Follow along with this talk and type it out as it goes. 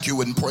you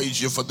and praise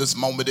you for this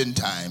moment in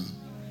time.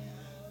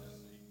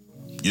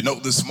 You know,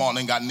 this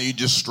morning I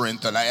need your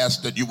strength, and I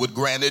ask that you would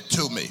grant it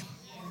to me,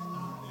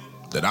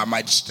 that I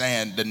might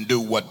stand and do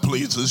what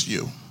pleases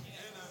you.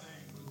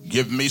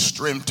 Give me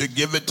strength to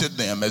give it to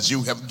them as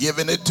you have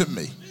given it to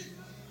me.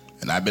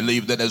 And I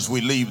believe that as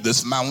we leave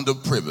this mound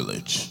of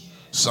privilege,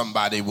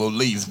 somebody will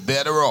leave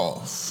better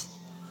off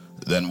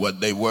than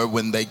what they were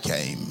when they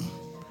came.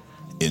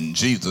 In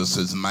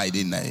Jesus'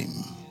 mighty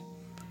name,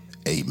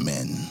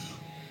 amen.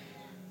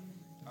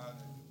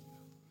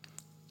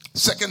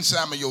 2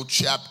 Samuel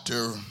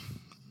chapter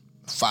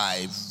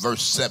 5,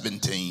 verse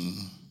 17.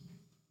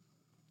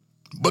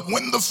 But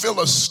when the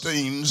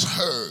Philistines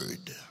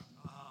heard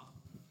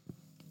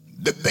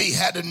that they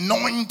had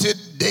anointed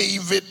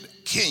David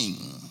king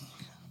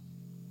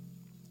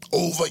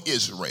over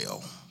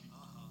Israel,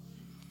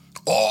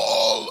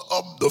 all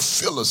of the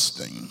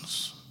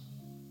Philistines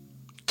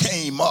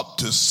came up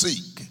to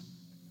seek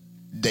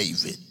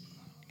David.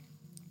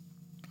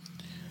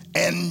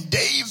 And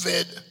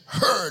David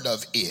heard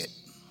of it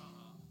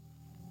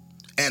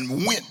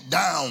and went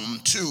down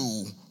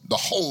to the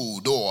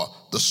hold, or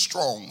the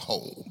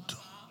stronghold.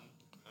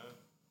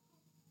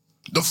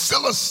 The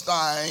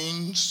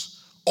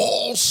Philistines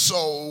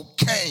also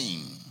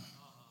came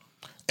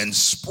and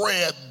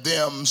spread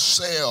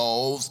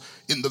themselves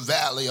in the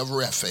valley of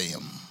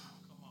Rephaim.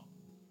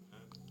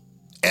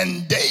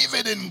 And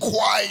David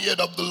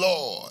inquired of the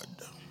Lord,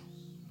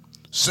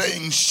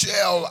 saying,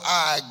 shall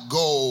I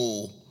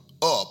go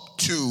up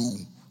to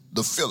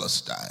the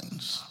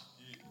Philistines?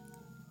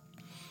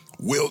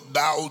 Wilt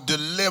thou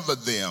deliver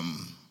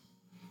them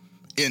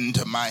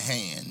into my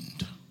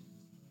hand?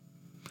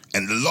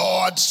 And the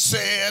Lord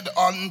said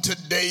unto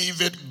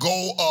David,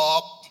 go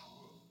up,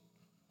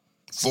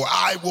 for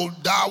I will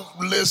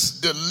doubtless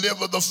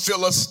deliver the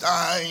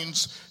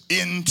Philistines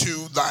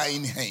into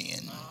thine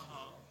hand.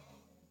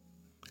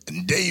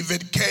 And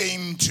David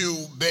came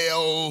to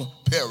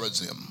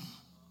Baal-perazim,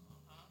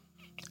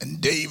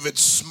 and David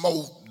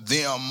smote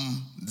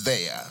them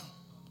there,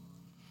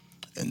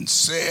 and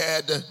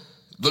said,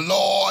 the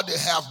Lord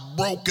hath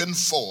broken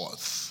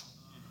forth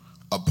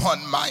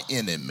upon my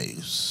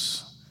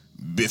enemies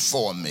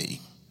before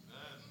me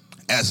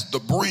as the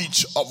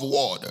breach of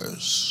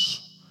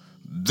waters.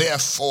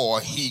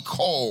 Therefore he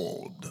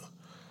called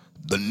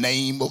the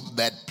name of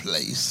that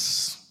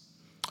place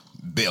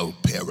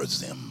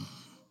Baal-perazim,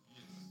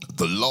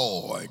 the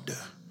Lord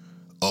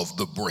of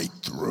the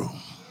breakthrough.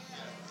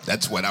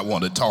 That's what I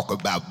want to talk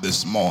about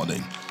this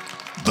morning.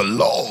 The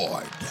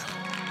Lord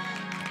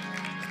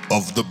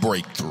of the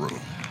breakthrough.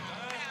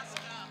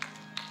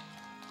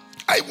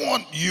 I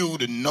want you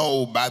to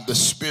know by the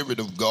Spirit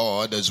of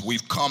God as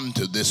we've come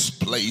to this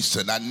place,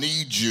 and I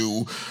need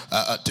you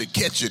to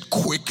catch it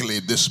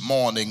quickly this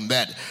morning,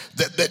 that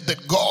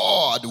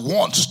God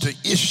wants to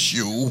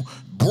issue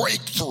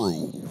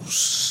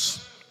breakthroughs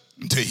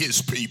to his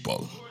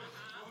people.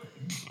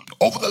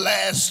 Over the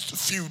last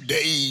few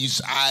days,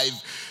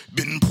 I've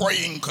been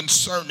praying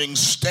concerning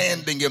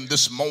standing in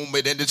this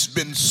moment, and it's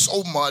been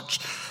so much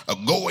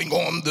going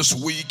on this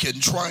week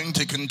and trying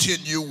to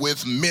continue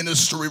with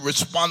ministry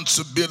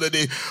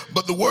responsibility.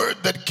 But the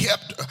word that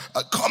kept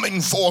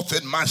coming forth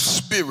in my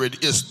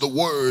spirit is the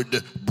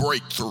word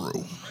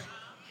breakthrough.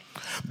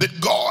 That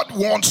God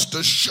wants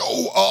to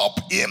show up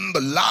in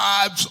the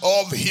lives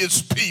of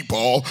his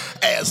people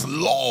as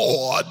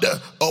Lord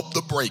of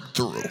the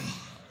breakthrough.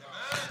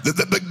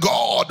 That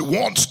God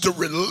wants to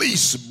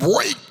release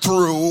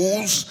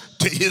breakthroughs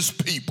to his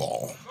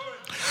people.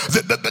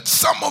 That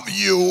some of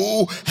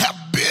you have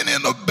been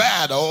in a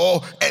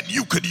battle and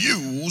you could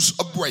use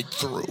a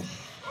breakthrough.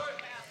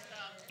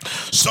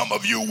 Some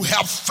of you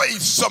have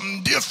faced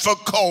some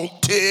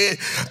difficulty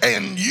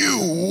and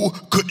you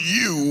could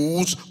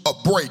use a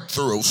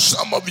breakthrough.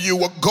 Some of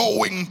you are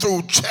going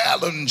through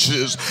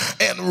challenges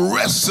and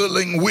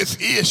wrestling with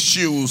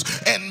issues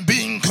and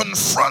being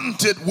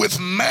confronted with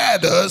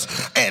matters,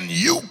 and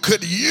you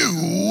could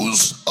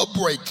use a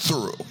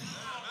breakthrough.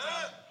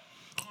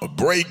 A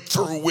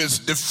breakthrough is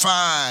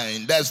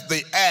defined as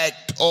the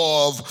act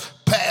of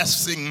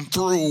passing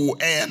through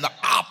an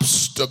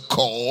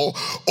obstacle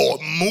or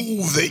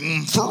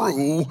moving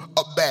through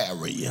a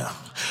barrier.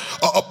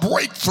 A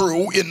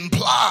breakthrough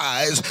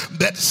implies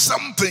that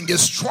something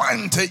is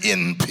trying to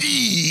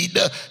impede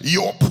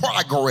your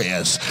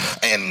progress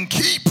and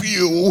keep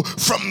you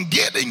from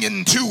getting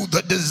into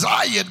the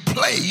desired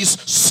place,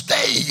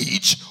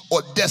 stage,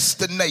 or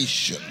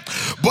destination.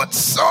 But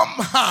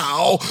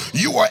somehow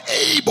you are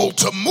able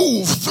to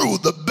move through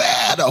the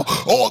battle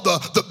or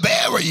the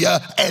barrier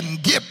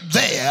and get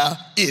there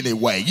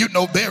anyway. You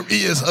know, there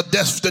is a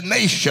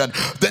destination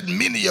that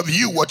many of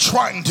you are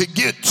trying to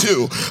get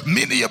to.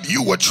 Many of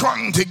you are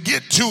trying to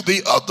get to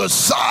the other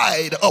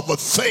side of a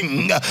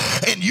thing,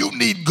 and you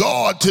need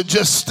God to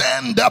just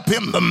stand up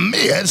in the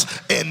midst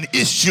and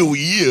issue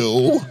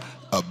you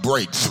a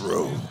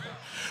breakthrough.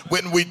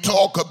 when we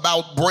talk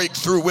about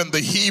breakthrough in the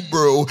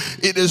Hebrew,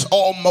 it is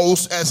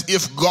almost as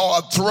if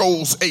God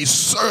throws a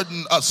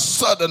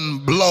sudden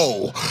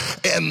blow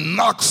and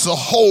knocks a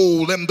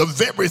hole in the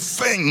very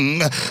thing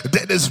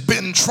that has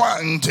been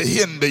trying to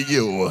hinder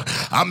you.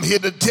 I'm here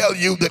to tell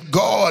you that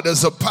God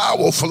is a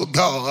powerful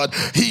God.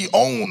 He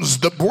owns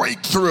the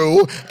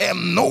breakthrough,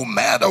 and no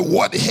matter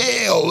what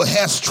hell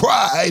has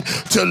tried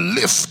to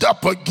lift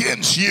up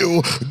against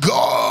you,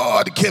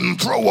 God can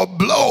throw a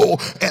blow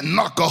and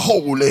knock a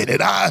hole in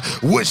it. I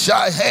wish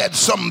I had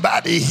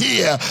somebody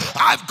here.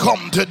 I've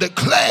come to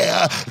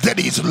declare that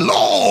he's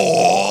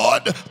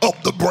Lord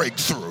of the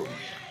breakthrough.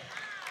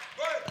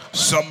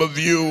 Some of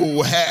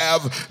you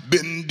have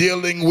been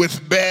dealing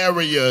with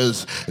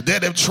barriers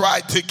that have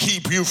tried to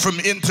keep you from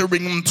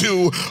entering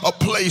into a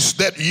place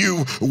that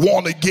you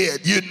want to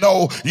get. You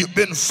know, you've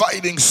been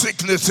fighting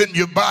sickness in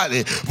your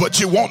body,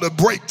 but you want to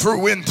break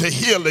through into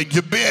healing.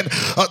 You've been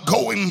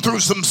going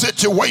through some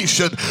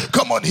situation,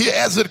 come on here,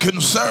 as it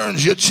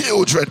concerns your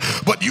children,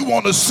 but you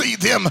want to see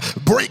them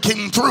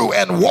breaking through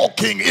and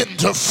walking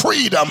into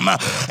freedom.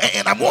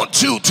 And I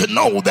want you to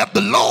know that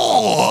the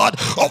Lord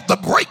of the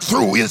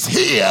breakthrough is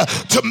here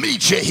to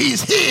meet you.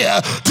 He's here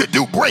to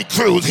do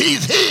breakthroughs.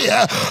 He's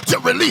here to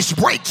release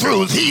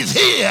breakthroughs. He's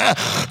here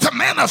to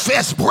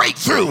manifest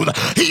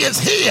breakthroughs. He is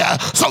here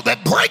so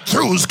that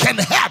breakthroughs can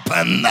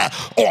happen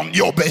on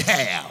your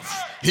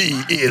behalf.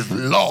 He is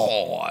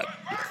Lord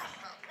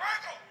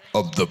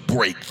of the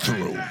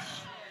breakthrough.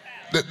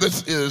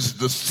 This is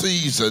the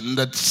season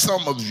that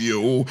some of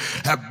you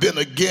have been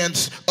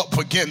up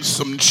against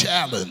some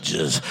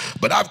challenges,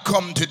 but I've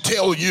come to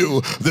tell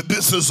you that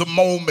this is a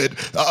moment,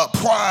 a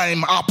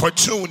prime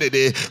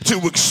opportunity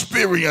to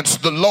experience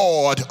the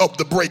Lord of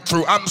the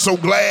breakthrough. I'm so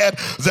glad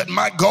that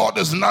my God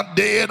is not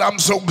dead. I'm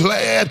so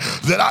glad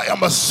that I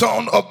am a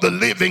son of the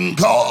living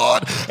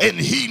God, and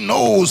he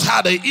knows how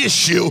to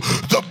issue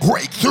the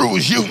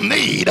breakthroughs you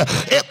need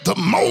at the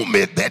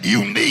moment that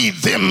you need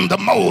them the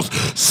most.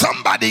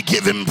 Somebody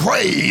give him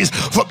praise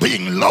for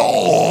being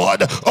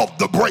Lord of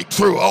the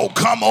breakthrough. Oh,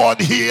 come on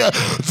here.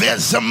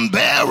 There's some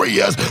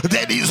barriers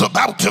that he's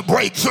about to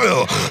break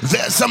through.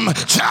 There's some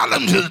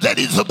challenges that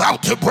he's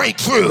about to break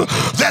through.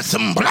 There's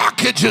some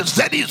blockages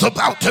that he's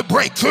about to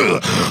break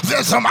through.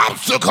 There's some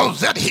obstacles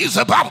that he's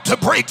about to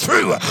break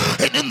through.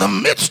 And in the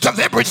midst of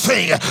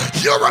everything,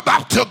 you're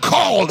about to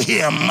call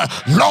him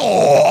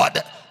Lord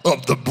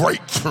of the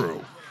breakthrough.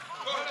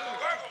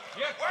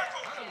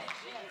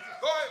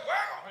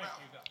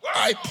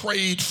 I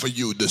prayed for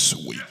you this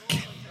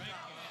week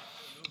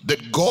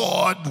that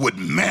God would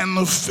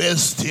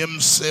manifest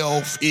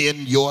himself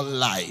in your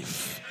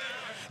life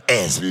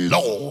as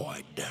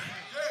Lord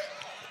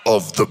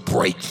of the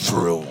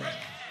breakthrough.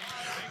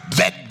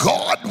 That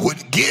God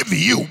would give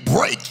you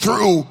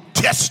breakthrough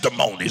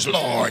testimonies.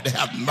 Lord,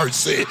 have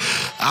mercy.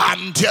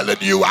 I'm telling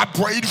you, I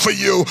prayed for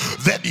you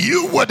that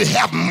you would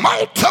have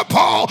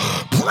multiple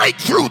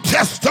breakthrough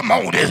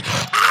testimonies.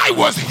 I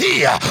was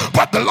here,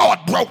 but the Lord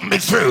broke me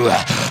through.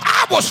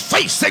 I was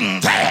facing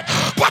that,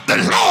 but the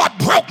Lord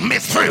broke me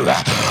through.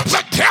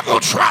 The devil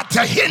tried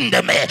to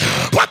hinder me,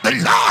 but the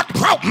Lord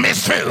broke me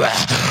through.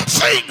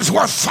 Things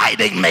were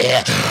fighting me,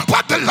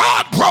 but the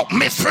Lord broke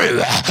me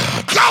through.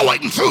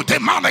 Going through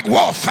demonic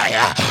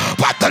warfare,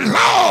 but the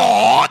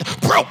Lord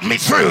broke me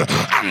through.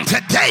 And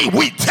today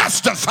we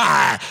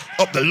testify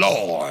of the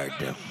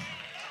Lord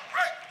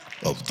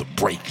of the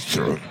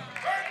breakthrough.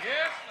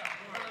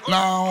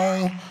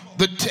 Now,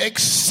 the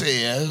text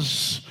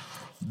says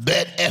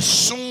that as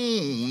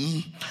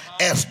soon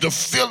as the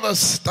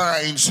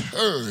Philistines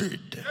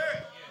heard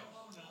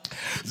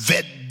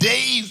that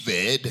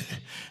David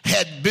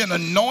had been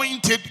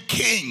anointed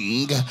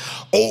king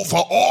over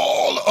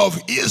all of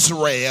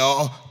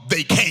Israel,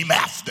 they came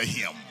after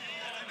him.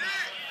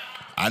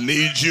 I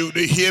need you to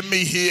hear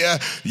me here.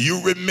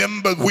 You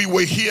remember we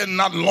were here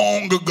not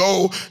long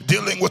ago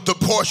dealing with the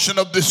portion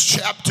of this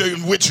chapter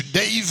in which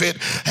David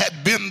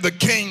had been the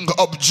king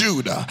of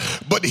Judah,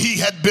 but he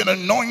had been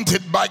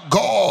anointed by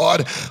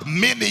God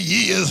many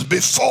years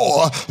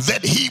before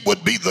that he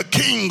would be the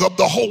king of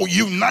the whole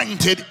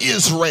united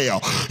Israel.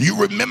 You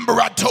remember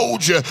I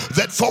told you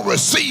that for a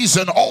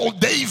season all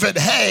David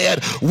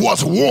had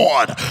was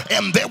one,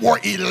 and there were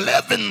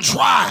 11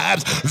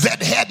 tribes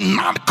that had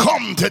not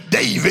come to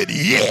David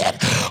yet.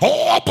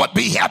 Oh, but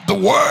we have the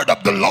word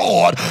of the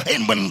Lord,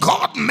 and when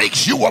God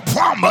makes you a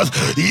promise,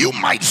 you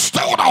might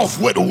start off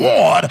with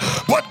one,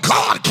 but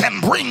God can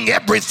bring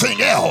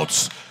everything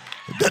else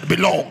that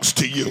belongs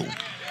to you.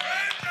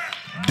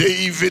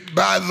 David,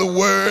 by the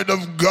word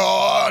of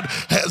God,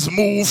 has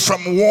moved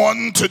from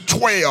 1 to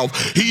 12.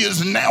 He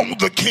is now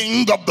the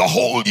king of the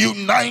whole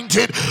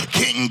united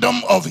kingdom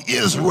of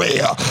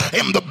Israel.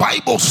 And the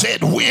Bible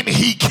said when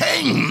he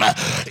came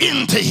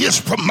into his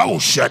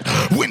promotion,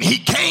 when he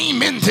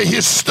came into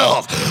his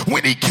stuff,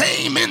 when he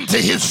came into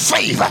his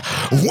favor,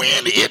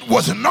 when it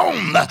was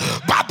known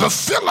by the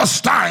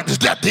Philistines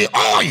that the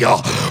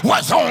oil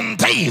was on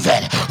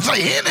David,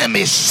 the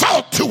enemy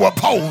sought to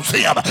oppose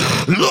him.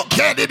 Look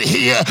at it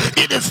here.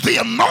 it is the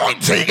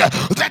anointing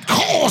that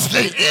caused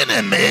the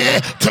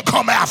enemy to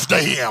come after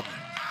him.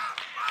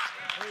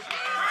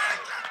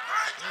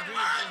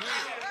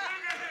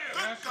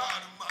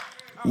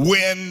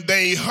 When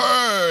they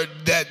heard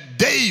that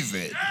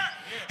David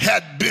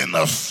had been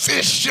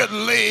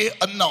officially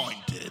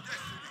anointed,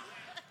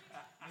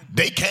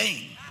 they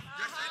came.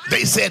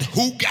 They said,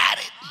 who got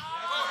it?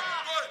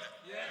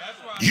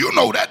 You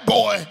know that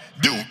boy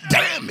do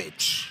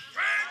damage.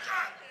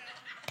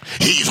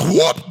 He's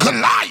whooped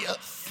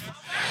Goliath.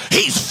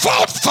 He's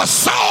fought for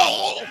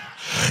Saul.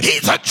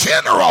 He's a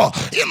general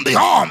in the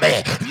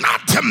army,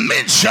 not to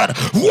mention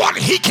what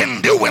he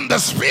can do in the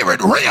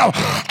spirit realm.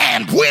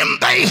 And when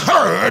they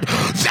heard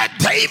that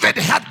David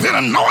had been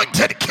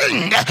anointed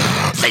king,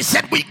 they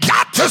said, we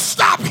got to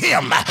stop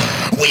him.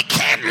 We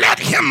can't let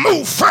him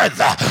move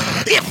further.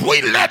 If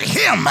we let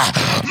him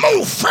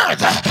move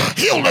further,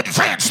 he'll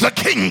advance the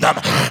kingdom.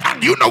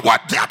 And you know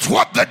what? That's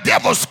what the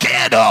devil's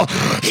scared of.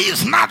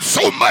 He's not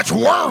so much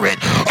worried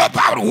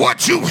about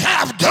what you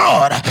have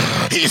done.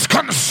 He's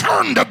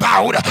concerned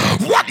about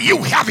what you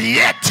have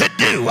yet to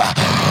do.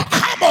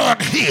 Come on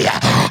here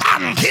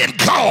and give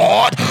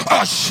God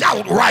a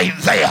shout right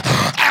there.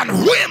 And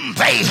when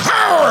they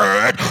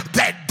heard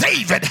that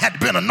David had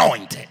been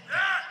anointed,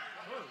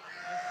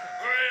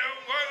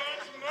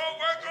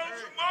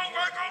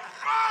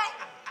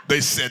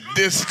 they said,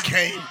 this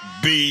can't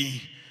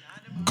be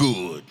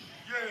good.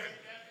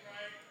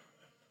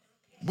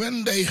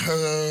 When they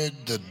heard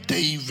that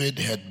David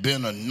had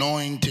been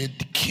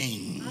anointed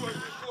king,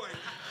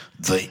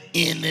 the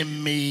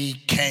enemy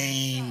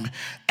came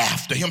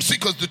after him. See,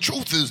 because the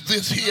truth is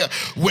this here,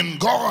 when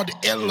God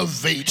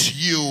elevates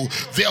you,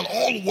 there'll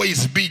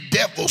always be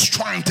devils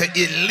trying to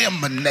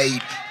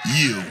eliminate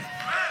you.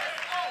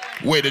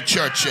 Where the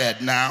church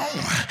at now?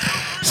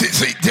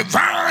 See,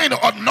 divine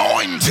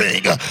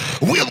anointing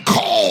will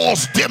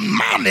cause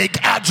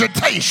demonic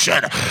agitation.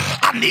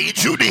 I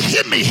need you to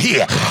hear me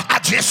here. I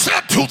just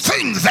said two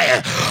things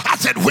there. I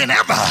said,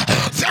 whenever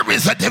there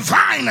is a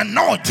divine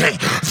anointing,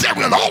 there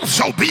will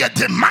also be a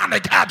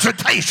demonic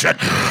agitation.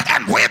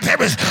 And where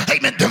there is,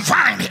 amen,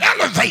 divine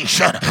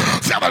elevation,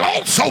 there will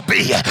also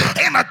be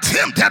an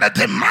attempt at a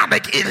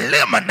demonic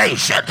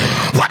elimination.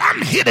 But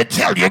I'm here to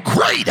tell you,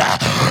 greater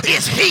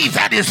is he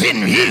that is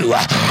in you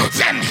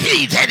than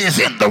he that is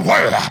in the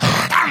world.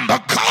 And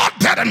the God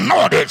that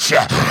anointed you,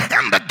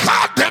 and the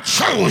God that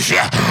chose you,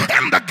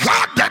 and the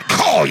God that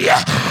called you,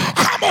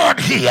 come on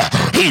here,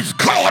 he's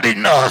God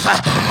enough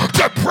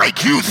to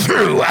break you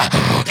through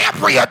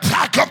every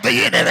attack of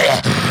the enemy,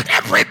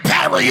 every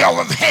barrier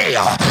of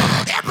hell,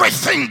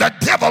 everything the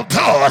devil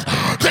does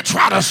to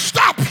try to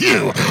stop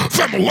you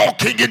from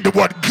walking into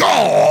what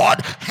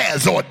God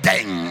has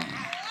ordained.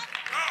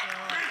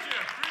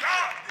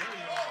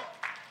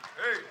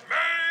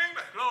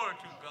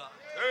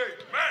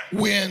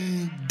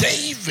 When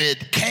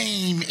David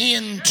came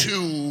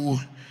into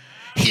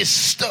his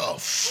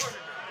stuff,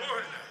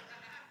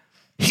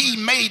 he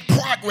made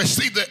progress.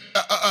 See,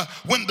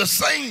 when the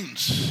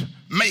saints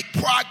make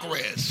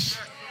progress,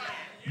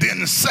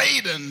 then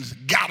Satan's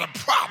got a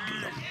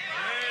problem.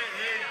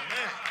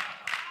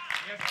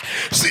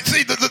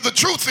 See, the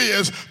truth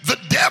is, the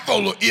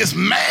devil is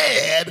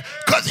mad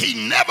because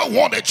he never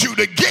wanted you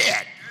to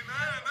get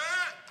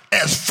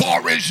as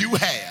far as you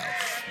have.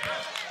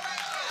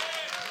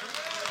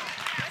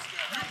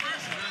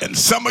 And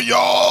some of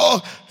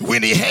y'all,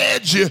 when he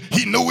had you,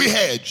 he knew he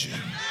had you.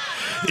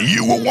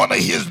 You were one of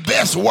his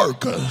best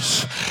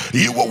workers.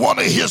 You were one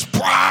of his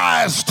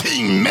prize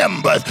team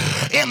members.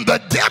 And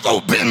the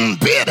devil been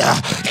bitter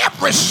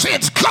ever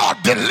since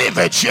God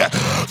delivered you.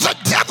 The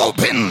devil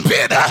been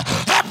bitter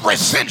ever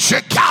since you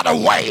got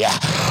away.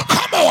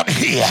 Come on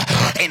here.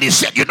 And he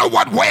said, you know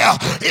what? Well,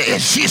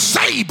 she's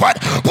saved, but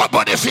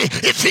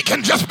if he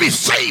can just be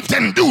saved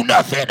and do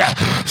nothing,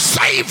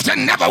 saved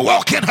and never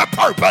walk in her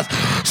purpose,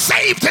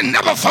 saved and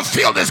never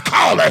fulfill his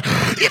calling,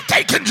 if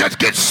they can just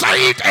get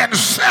saved and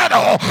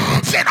settle,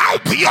 then I'll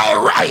be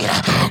all right.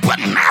 But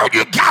now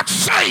you got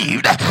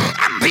saved,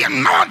 and the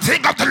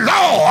anointing of the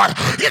Lord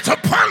is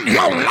upon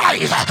your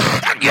life,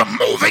 and you're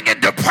moving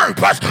into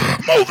purpose,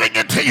 moving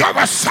into your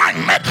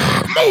assignment,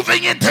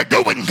 moving into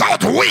doing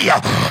God's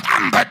will,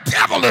 and the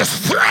devil is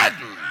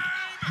threatened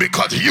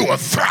because you are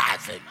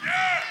thriving.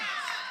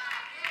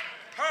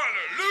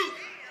 Hallelujah.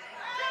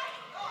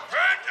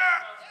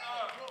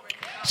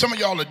 Some of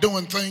y'all are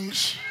doing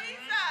things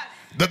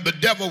that the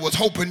devil was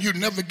hoping you'd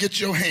never get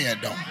your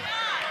hand on.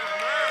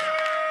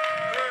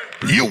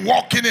 You're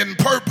walking in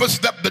purpose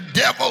that the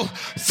devil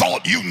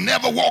thought you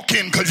never walk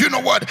in. Because you know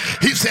what?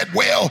 He said,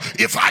 well,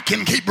 if I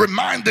can keep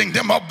reminding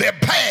them of their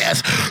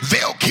past,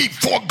 they'll keep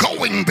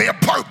foregoing their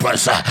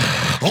purpose.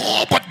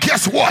 Oh, but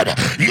guess what?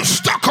 You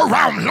stuck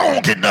around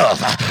long enough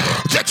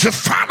that you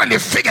finally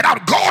figured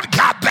out God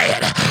got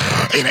that.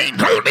 It ain't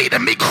no need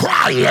of me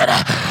crying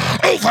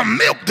over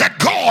milk that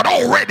God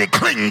already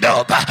cleaned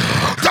up.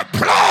 The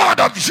blood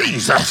of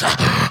Jesus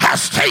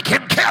has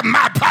taken care of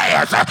my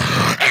past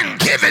and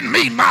given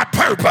me my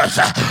purpose.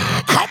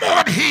 Come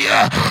on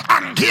here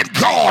and give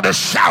God a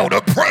shout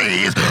of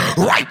praise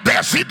right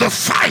there. See, the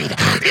fight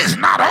is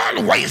not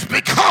always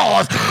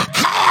because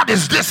God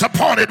is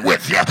disappointed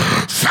with you.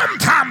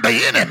 Sometimes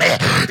the enemy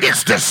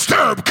is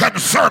disturbed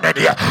concerning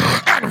you.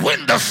 And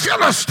when the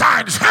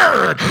Philistines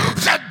heard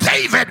that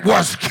David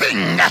was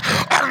king,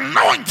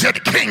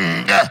 anointed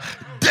king,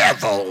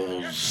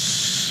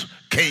 devils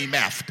came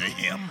after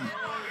him.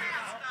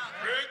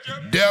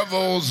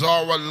 Devils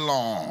are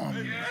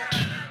alarmed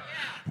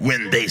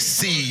when they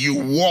see you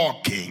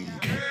walking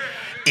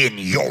in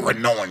your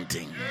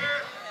anointing.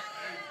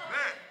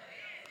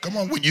 Come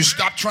on, when you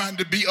stop trying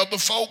to be other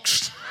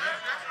folks.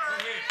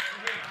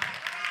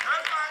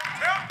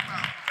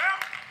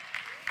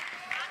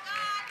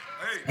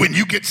 When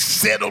you get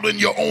settled in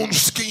your own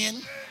skin.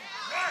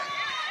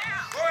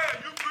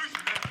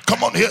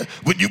 Come on here.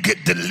 When you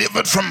get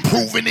delivered from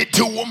proving it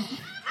to them.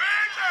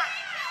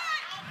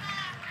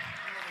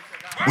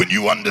 When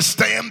you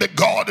understand that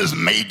God has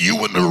made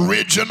you an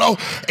original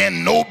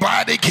and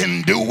nobody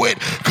can do it.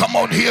 Come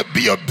on here,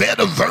 be a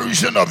better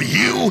version of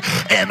you,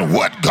 and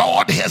what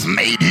God has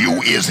made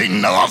you is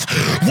enough.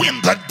 When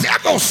the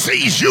devil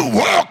sees you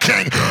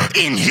walking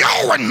in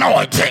your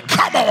anointing,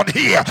 come on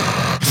here,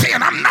 saying,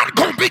 I'm not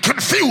going to be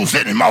confused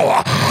anymore.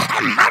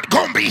 I'm not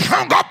going to be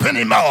hung up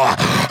anymore.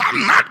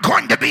 I'm not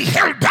going to be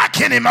held back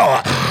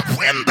anymore.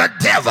 When the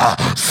devil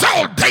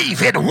saw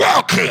David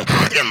walking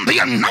in the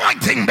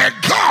anointing that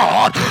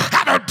God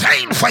had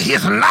ordained for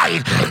his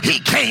life, he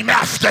came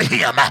after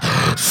him.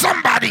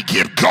 Somebody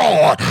give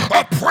God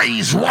a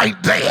praise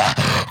right there.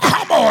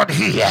 Come on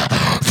here.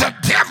 The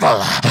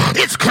devil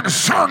is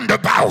concerned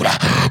about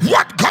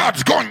what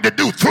God's going to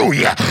do through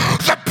you.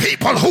 The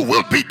people who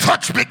will be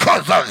touched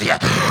because of you.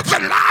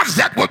 The lives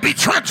that will be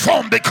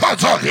transformed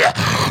because of you.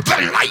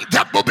 The light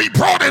that will be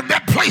brought in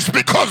that place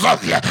because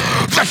of you.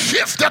 The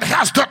shift that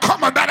has to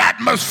come in that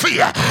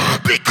atmosphere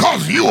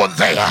because you are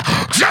there.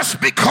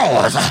 Just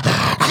because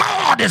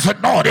God has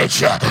anointed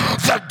you,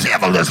 the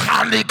devil is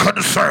highly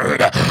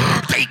concerned.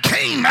 They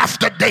came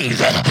after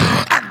David,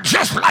 and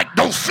just like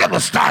those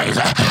Philistines,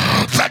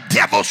 the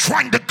devil's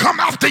trying to come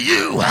after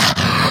you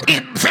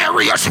in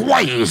various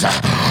ways.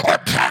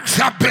 Attacks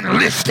have been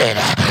lifted.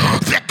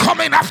 They're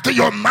coming after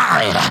your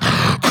mind,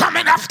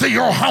 coming after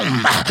your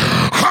home,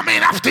 coming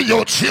after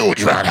your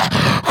children,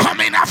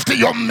 coming after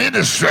your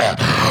ministry.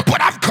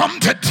 But I've come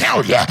to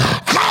tell you,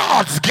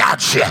 God's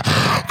got you.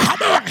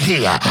 Come on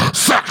here.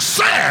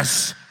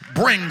 Success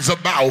brings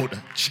about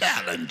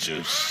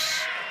challenges.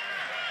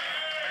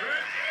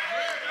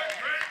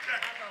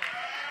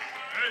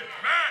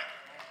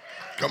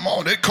 Come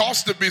on, it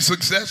costs to be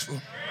successful.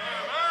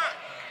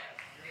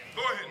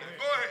 Go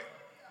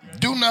ahead.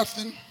 Do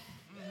nothing.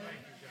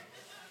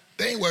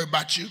 They ain't worried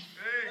about you.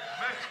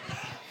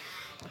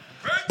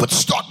 But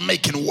start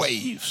making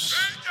waves.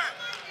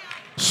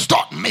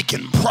 Start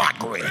making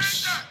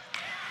progress.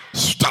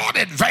 Start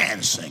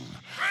advancing.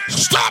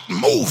 Start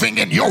moving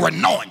in your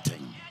anointing.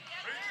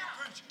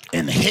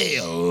 And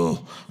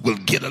hell will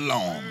get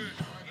along.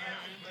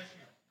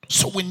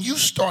 So when you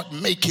start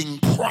making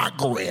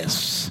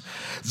progress,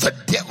 the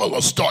devil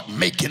will start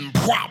making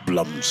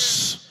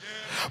problems.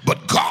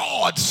 But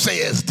God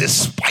says,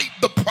 despite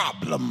the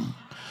problem,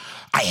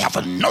 I have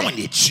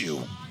anointed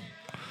you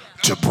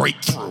to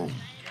break through.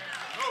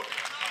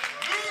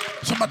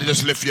 Somebody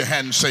just lift your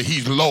hand and say,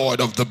 he's Lord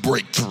of the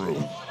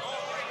breakthrough.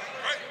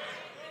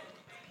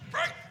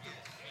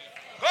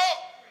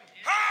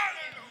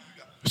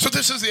 So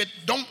this is it.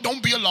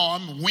 Don't be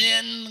alarmed.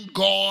 When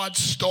God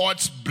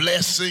starts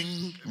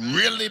blessing,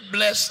 really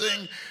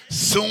blessing,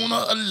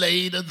 sooner or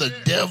later the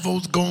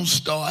devil's gonna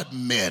start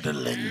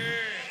meddling.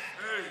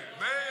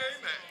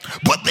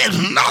 But there's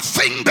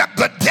nothing that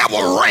the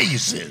devil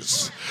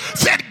raises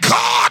that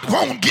God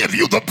won't give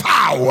you the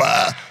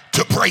power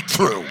to break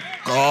through.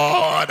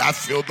 God, I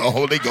feel the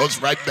Holy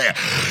Ghost right there.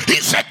 He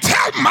said,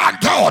 tell my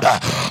daughter,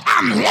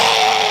 I'm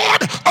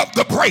Lord of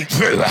the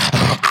breakthrough.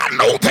 I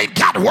know they've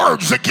got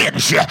words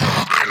against you.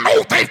 I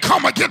know they've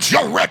come against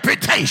your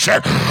reputation.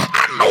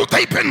 I know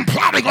they've been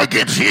plotting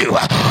against you.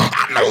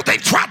 I know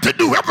they've tried to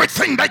do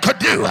everything they could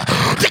do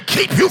to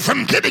keep you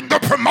from getting the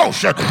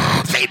promotion.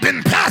 They've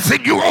been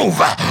passing you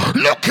over,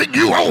 looking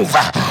you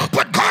over.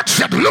 But God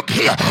said, look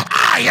here,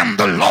 I am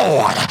the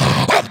Lord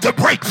of the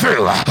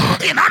breakthrough,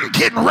 and I'm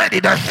getting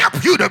ready to help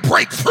you to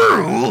break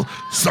through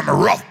some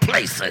rough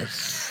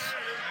places.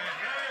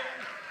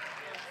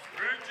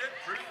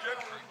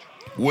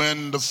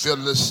 When the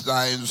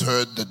Philistines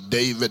heard that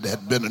David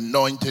had been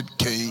anointed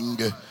king,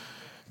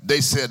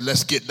 they said,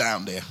 let's get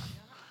down there.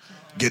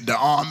 Get the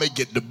army,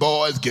 get the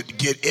boys,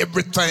 get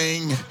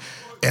everything,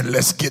 and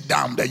let's get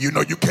down there. You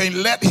know, you can't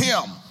let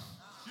him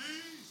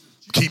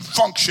keep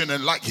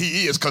functioning like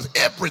he is, because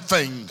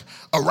everything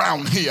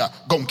around here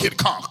gonna get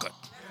conquered.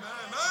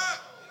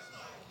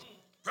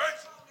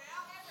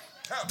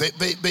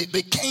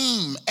 They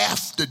came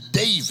after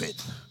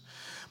David,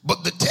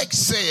 but the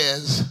text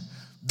says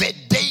that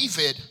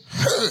David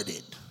heard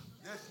it.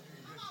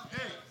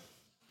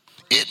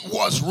 it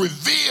was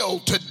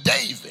revealed to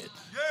David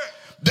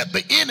that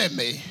the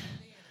enemy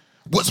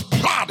was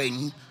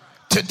plotting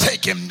to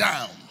take him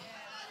down,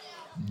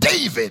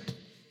 David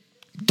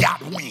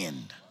got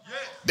wind.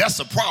 That's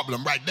a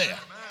problem right there.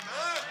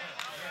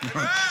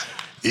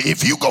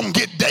 If you gonna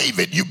get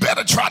David, you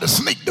better try to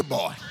sneak the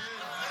boy.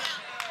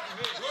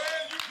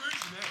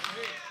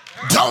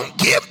 Don't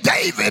give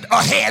David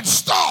a head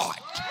start.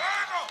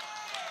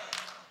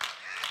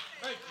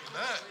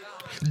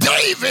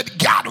 David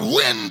got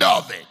wind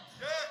of it.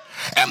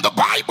 And the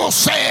Bible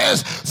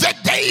says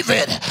that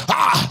David,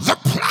 the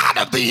plot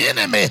of the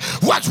enemy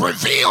was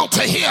revealed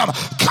to him.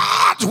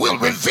 God will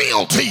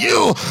reveal to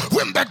you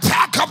when the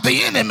attack of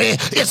the enemy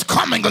is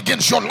coming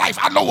against your life.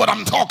 I know what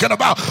I'm talking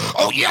about.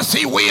 Oh, yes,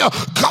 he will.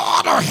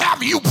 God will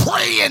have you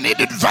praying in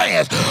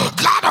advance.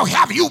 God will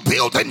have you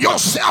building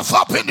yourself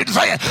up in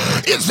advance.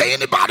 Is there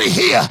anybody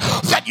here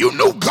that you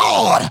knew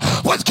God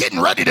was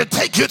getting ready to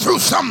take you through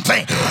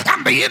something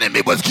and the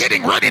enemy was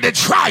getting ready to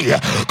try you?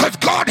 Because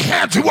God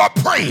had you up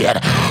praying.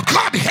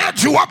 God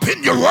had you up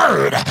in your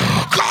word.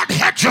 God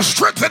had you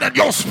strengthening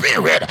your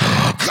spirit.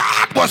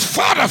 God was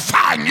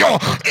fortifying your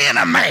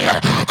inner man,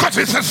 because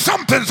he said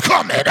something's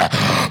coming,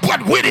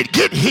 but when it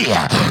get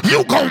here,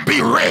 you gonna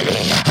be ready.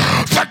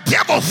 The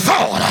devil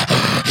thought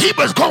he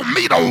was gonna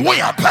meet a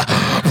wimp,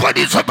 but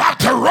he's about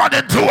to run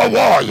into a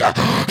warrior.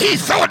 He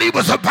thought he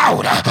was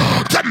about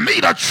to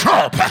meet a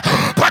chump,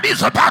 but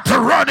he's about to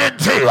run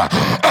into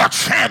a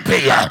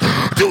champion.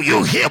 Do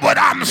you hear what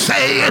I'm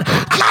saying?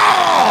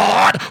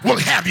 God will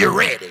have you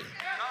ready.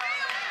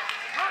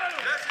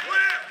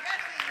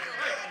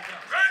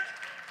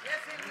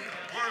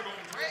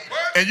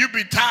 And you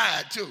be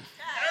tired too.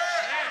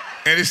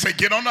 And they say,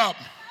 get on up.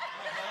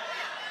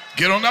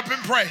 Get on up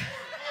and pray.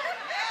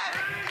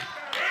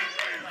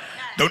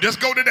 Don't just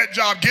go to that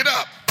job. Get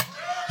up.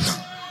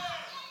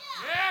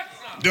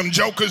 Them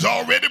jokers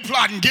already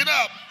plotting. Get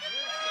up.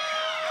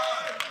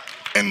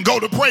 And go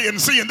to pray and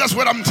see. And that's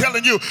what I'm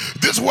telling you.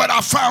 This is what I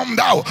found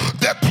out.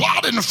 That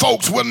plotting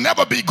folks will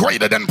never be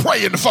greater than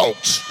praying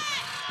folks.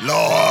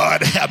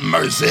 Lord have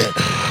mercy.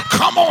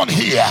 Come on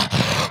here.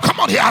 Come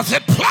on here. I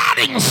said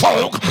plotting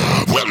folk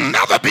will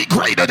never be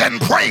greater than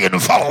praying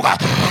folk.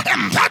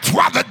 And that's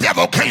why the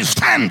devil can't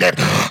stand it.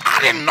 I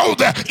didn't know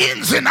the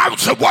ins and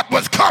outs of what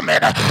was coming,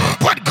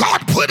 but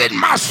God put in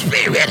my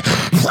spirit,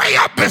 pray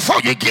up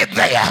before you get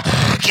there.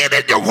 Get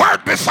in your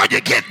word before you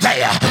get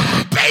there.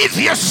 Bathe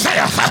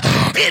yourself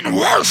in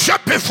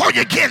worship before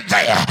you get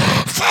there.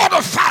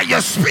 Fortify your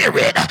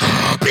spirit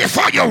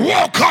before you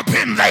walk up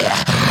in there.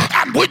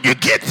 And when you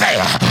get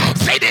there,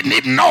 they didn't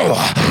even know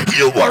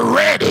you were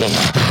ready.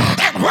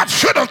 And what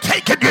should have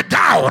taken you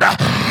down,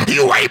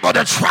 you were able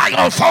to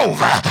triumph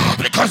over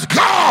because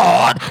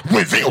God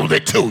revealed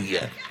it to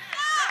you.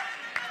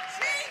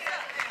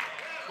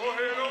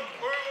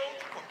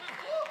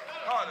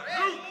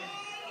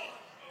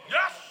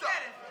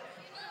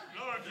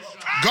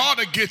 God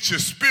will get you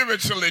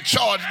spiritually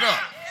charged up.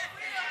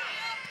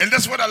 And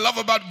that's what I love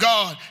about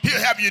God. He'll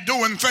have you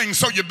doing things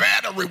so your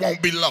battery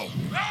won't be low.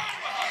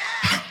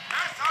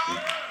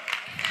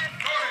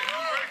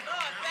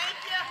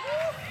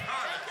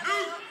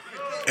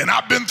 And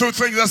I've been through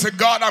things. I said,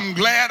 God, I'm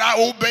glad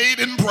I obeyed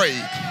and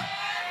prayed.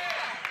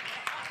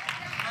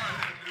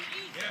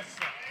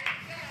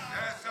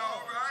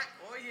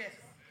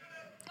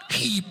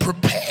 He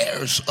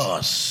prepares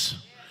us.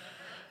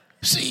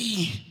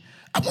 See,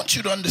 I want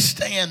you to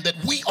understand that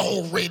we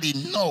already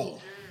know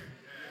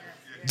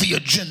the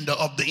agenda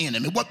of the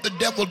enemy. What the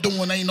devil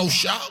doing ain't no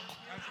shock.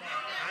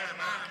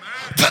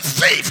 The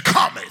thief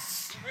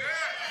cometh,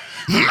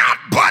 not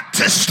but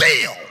to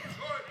steal,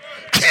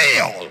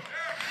 kill,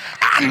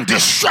 and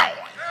destroy.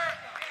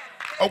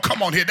 Oh,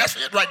 come on here. That's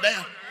it right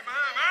there.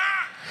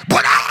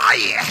 But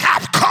I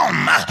have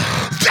come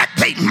that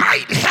they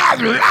might have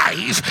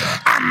life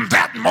and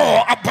that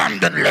more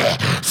abundantly.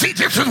 See,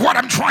 this is what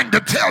I'm trying to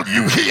tell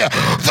you here.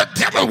 The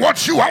devil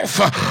wants you off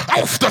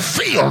the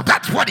field.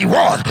 That's what he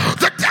wants.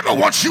 The devil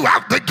wants you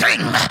out the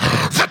game.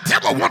 The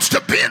devil wants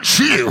to bench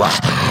you.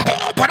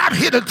 Oh, but I'm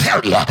here to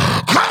tell you,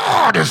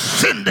 God is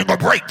sending a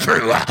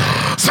breakthrough.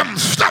 Some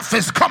stuff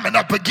is coming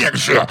up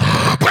against you,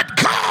 but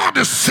God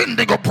is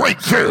sending a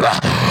breakthrough.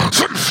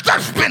 Some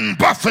stuff's been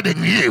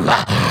buffeting you,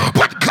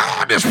 but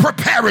God is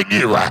preparing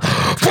you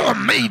for a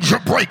major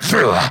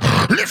breakthrough.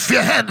 Lift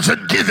your hands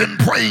and give him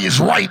praise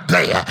right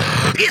there.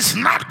 It's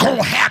not going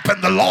to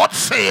happen. The Lord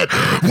said,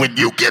 when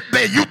you get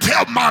there, you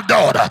tell my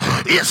daughter,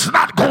 it's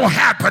not going to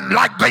happen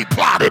like they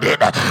plotted it.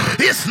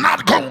 It's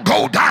not going to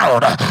go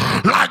down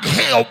like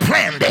hell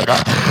planned it.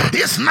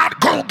 It's not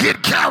going to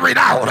get carried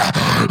out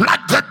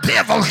like the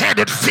devil had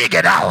it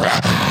figured out.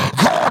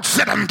 God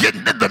said, I'm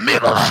getting in the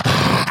middle,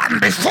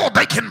 and before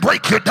they can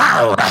break you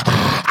down,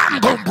 I'm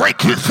going to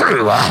break you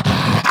through.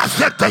 I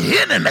said the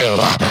enemy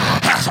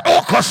has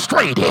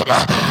orchestrated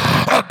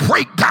a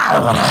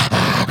breakdown,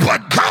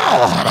 but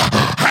God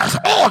has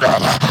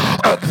ordered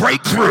a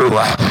breakthrough.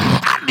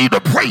 I need a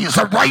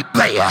praiser right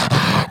there.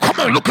 Come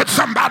on, look at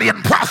somebody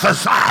and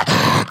prophesy.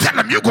 Tell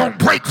them you're going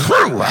to break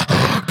through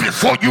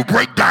before you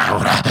break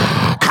down.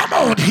 Come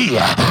on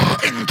here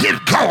and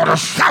give God a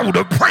shout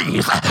of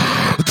praise.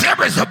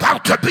 There is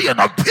about to be an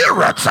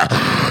appearance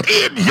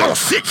in your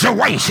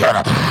situation.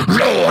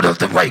 Lord of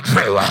the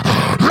breakthrough,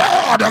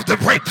 Lord of the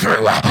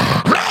breakthrough,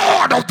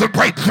 Lord of the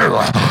breakthrough.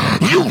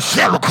 You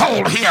shall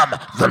call him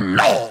the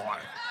Lord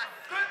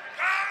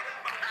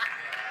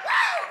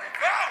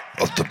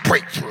of the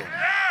breakthrough.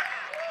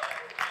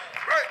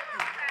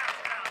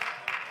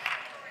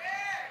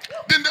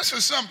 Then this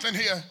is something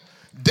here.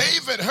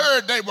 David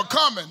heard they were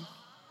coming,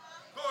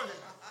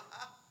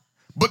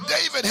 but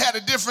David had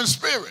a different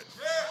spirit.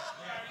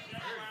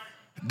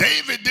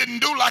 David didn't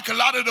do like a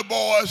lot of the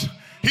boys.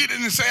 He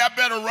didn't say, I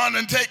better run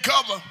and take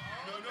cover.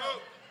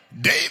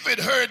 David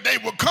heard they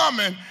were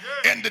coming,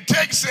 and the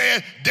text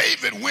said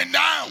David went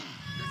down.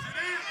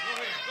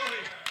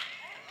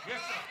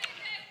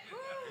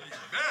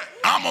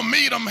 I'm going to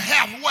meet him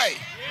halfway.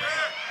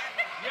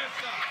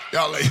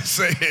 Y'all ain't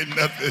saying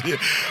nothing here.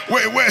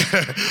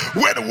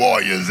 Where the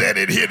warriors at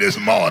it here this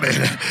morning?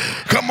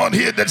 Come on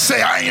here that say,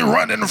 I ain't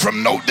running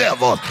from no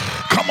devil.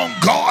 Come on,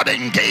 God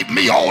ain't gave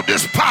me all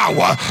this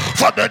power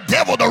for the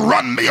devil to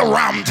run me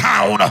around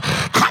town.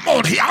 Come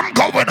on here, I'm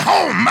going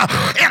home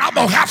and I'm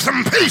going to have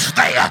some peace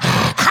there.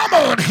 Come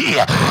on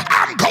here,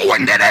 I'm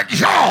going to that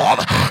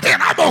job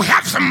and I'm going to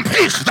have some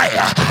peace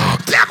there.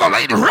 Devil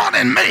ain't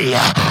running me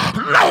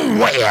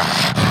nowhere.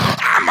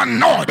 I'm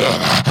anointed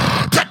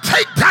to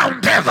take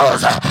down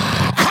devils.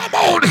 Come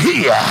on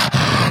here.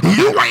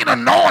 You ain't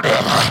anointed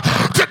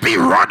to be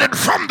running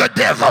from the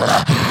devil.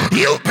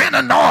 You've been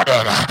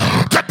anointed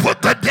to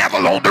put the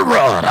devil on the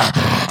run.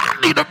 I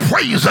need a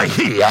praiser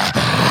here.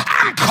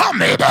 I'm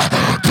coming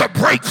to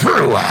break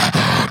through,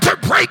 to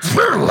break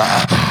through,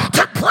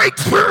 to break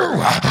through.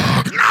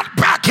 Not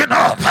backing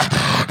up,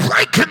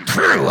 breaking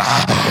through,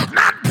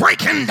 not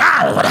breaking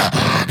down,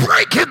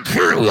 breaking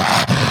through.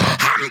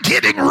 I'm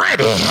getting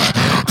ready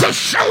to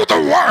show the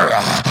world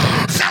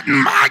that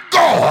my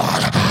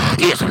God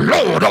is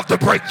Lord of the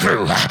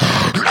breakthrough.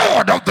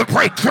 Lord of the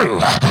breakthrough.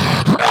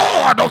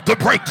 Lord of the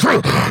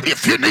breakthrough.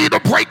 If you need a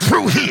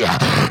breakthrough here,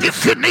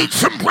 if you need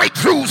some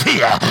breakthroughs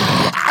here,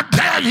 I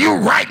dare you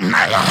right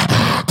now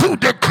to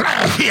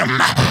declare him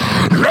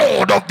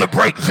Lord of the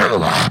breakthrough.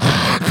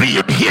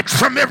 Being hit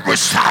from every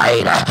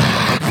side,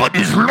 but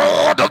he's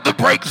Lord of the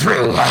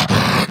breakthrough.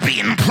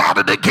 Being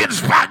plotted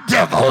against by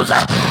devils,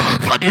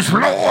 but he's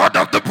Lord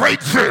of the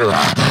breakthrough.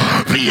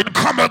 Being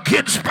come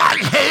against by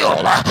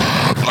hell,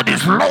 but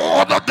he's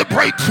Lord of the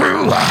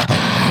breakthrough.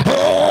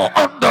 Oh,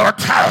 under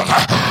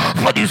attack,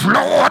 but he's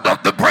Lord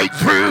of the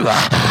breakthrough.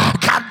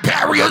 Got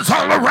barriers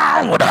all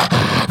around,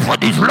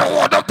 but he's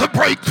Lord of the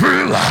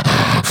breakthrough.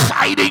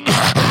 Fighting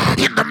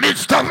in the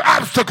midst of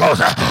obstacles,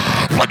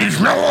 but he's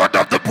Lord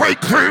of the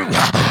breakthrough.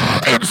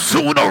 And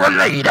sooner or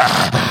later,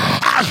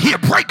 I hear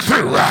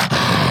breakthrough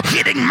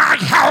hitting my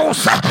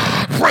house,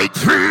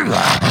 breakthrough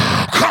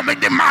coming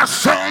to my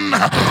son,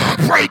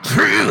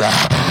 breakthrough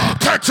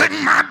touching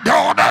my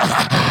daughter,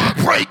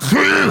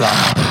 breakthrough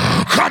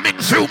coming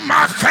through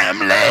my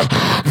family,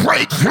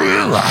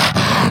 breakthrough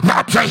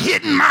about to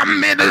hit my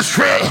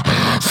ministry.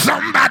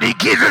 Somebody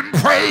give him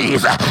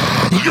praise.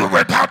 You're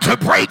about to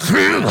break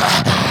through.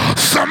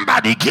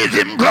 Somebody give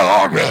him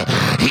glory.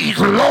 He's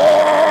Lord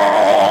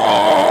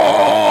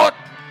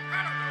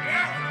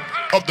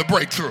of the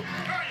breakthrough.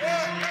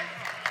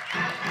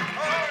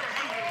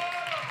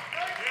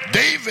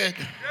 David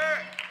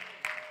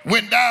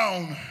went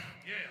down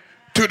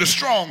to the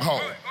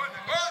stronghold.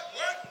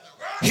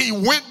 He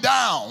went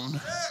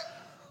down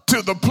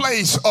to the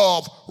place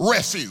of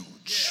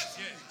refuge.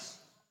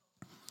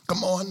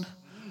 Come on.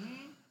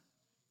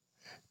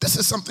 This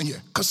is something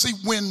here. Because see,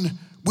 when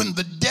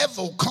the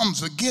devil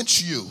comes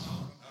against you,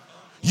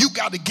 you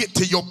got to get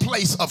to your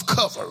place of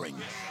covering.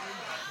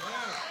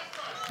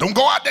 Don't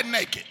go out there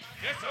naked.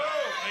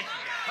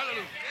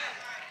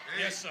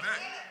 Yes, sir.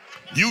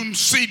 You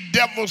see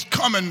devils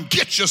coming,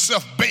 get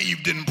yourself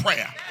bathed in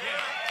prayer.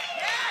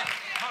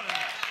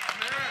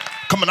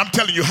 Come on, I'm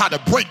telling you how to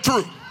break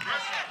through.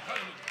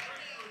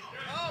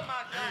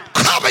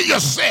 Cover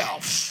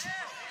yourself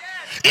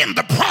in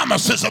the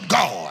promises of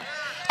God.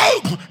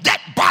 Open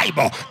that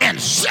Bible and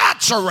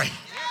saturate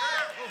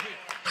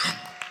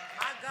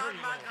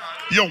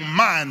your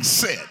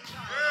mindset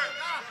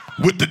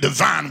with the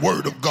divine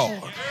word of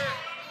God.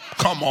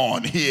 Come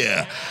on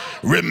here.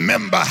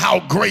 Remember how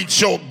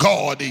great your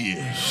God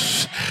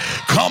is.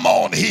 Come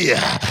on here.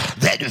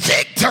 That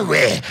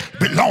victory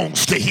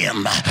belongs to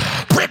him.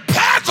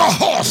 Prepare the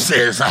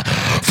horses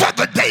for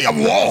the day of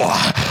war,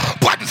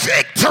 but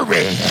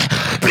victory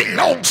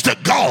belongs to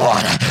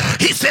God.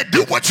 He said,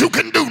 do what you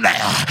can do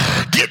now.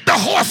 Get the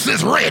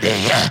horses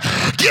ready.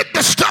 Get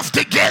the stuff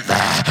together.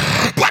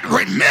 But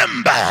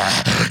remember,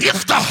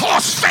 if the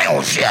horse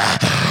fails you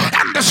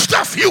and the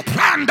stuff you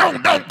planned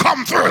on don't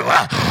come through,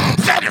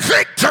 that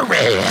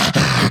victory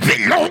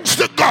belongs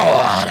to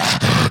God.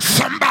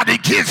 Somebody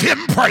give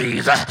him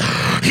praise.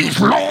 He's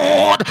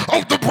Lord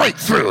of the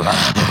breakthrough.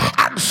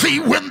 And see,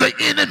 when the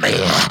enemy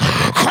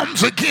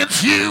comes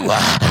against you,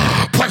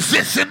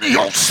 Position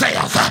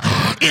yourself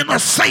in a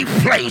safe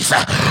place.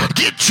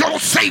 Get your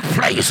safe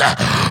place.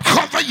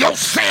 Cover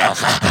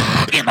yourself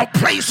in a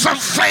place of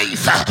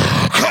faith.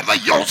 Cover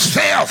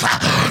yourself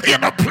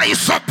in a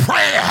place of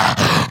prayer.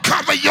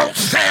 Cover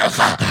yourself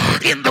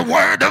in the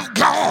word of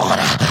God.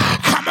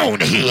 Come on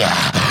here.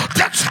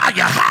 That's how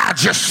you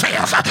hide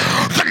yourself.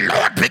 The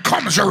Lord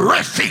becomes your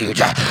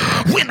refuge.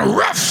 When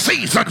rough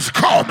seasons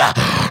come,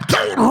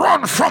 don't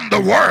run from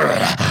the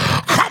word.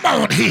 Come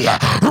on here.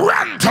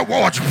 Run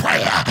towards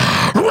prayer.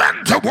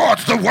 Run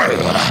towards the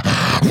word.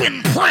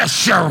 When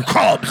pressure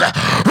comes,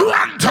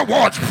 run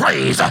towards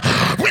praise.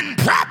 When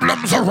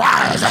problems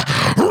arise,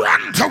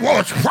 run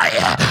towards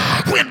prayer.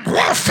 When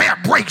warfare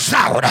breaks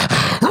out,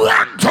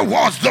 run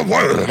towards the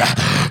word.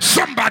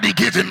 Somebody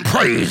give him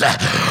praise.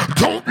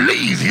 Don't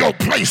leave your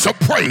place of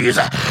praise.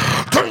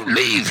 Don't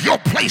leave your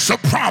place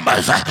of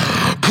promise.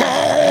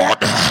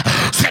 God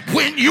said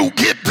when you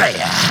get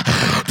there,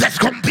 there's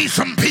going to be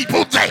some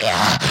people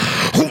there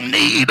who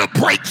need a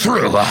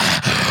breakthrough.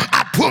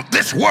 I put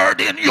this word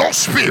in your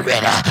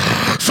spirit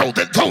so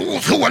that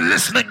those who are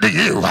listening to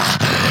you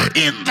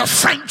in the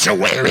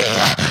sanctuary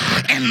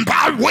and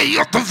by way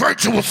of the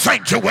virtual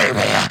sanctuary,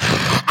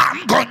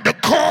 I'm going to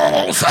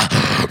cause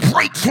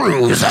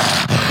breakthroughs.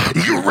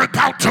 You're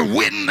about to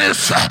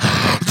witness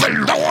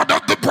the Lord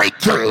of the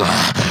breakthrough.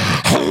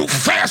 Hold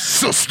fast,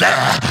 sister.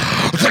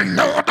 The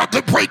Lord of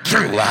the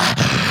breakthrough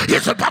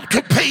is about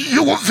to pay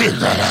you a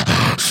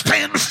visit.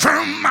 Stand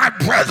firm, my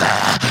brother.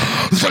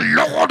 The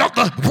Lord of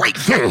the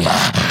breakthrough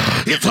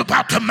is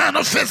about to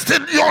manifest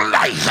in your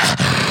life.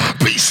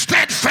 Be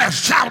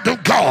steadfast, child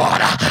of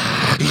God.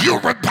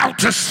 You're about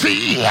to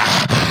see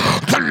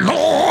the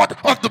Lord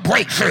of the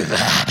breakthrough.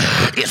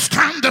 It's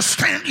time to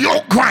stand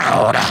your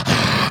ground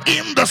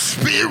in the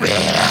spirit.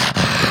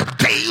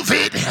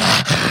 David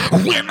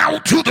went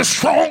out to the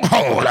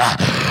stronghold,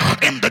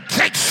 and the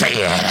text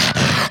said,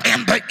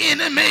 and the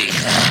enemy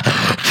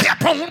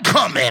kept on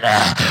coming.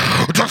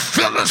 The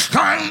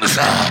Philistines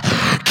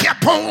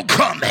kept on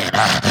coming.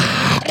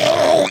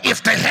 Oh,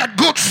 if they had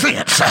good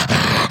sense,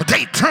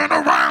 they turn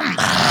around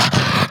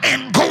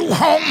and go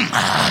home.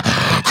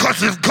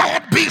 Because if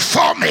God be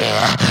for me,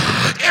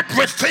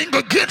 everything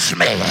against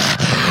me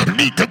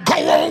need to go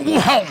on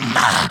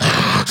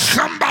home.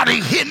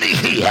 Somebody hear me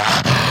here.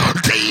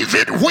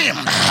 David went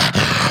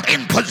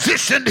and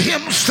positioned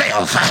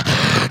himself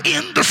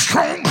in the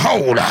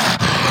stronghold,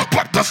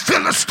 but the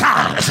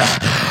Philistines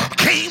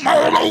came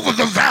all over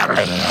the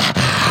valley.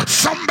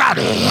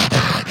 Somebody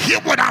hear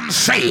what I'm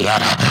saying.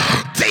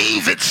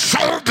 David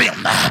saw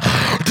them.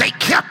 They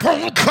kept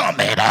on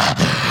coming.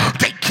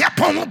 They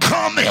kept on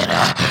coming.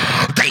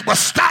 They were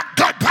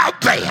stocked up out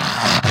there.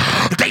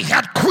 They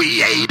had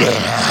created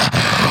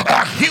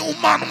a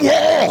human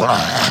wall.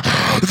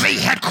 They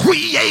had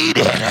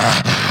created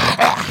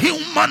a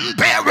human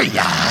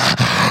barrier.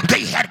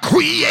 They had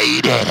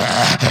created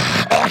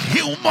a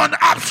human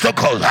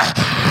obstacle.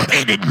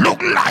 And it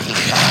looked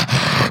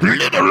like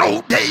little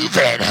old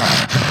David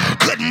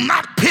could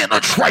not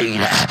penetrate.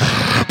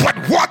 But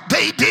what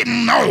they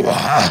didn't know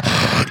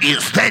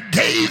is that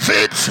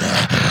David's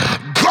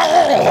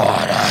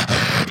God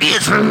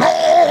is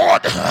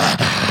Lord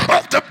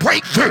of the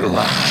breakthrough.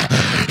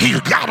 He's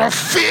got a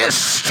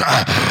fist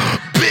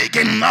big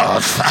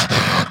enough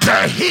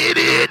to hit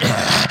it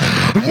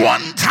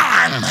one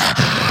time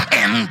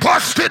and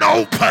bust it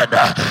open.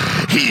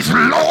 He's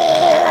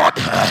Lord.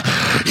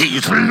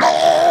 He's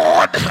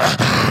Lord.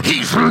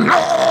 He's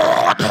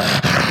Lord.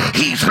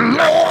 He's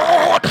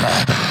Lord.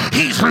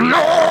 He's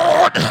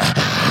Lord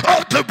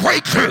of the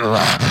breakthrough.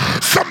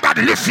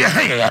 Somebody lift your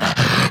hand,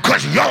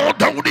 because y'all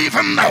don't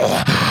even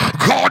know.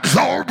 God's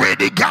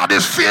already got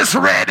his fist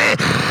ready.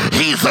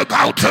 He's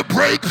about to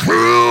break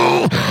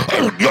through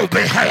on your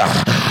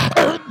behalf.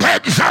 On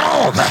that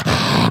job,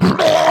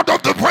 Lord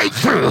of the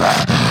breakthrough.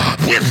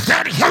 With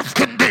that health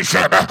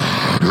condition,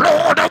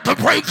 Lord of the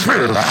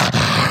breakthrough.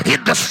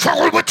 In the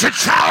struggle with your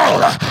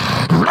child,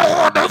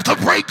 Lord of the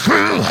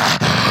breakthrough.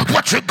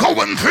 What you're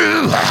going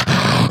through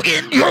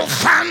in your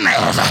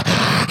finance,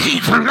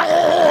 he's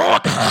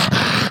Lord.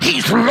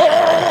 He's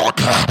Lord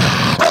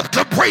of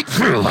the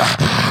breakthrough.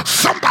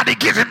 Somebody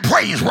give him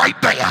praise right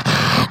there.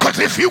 Because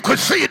if you could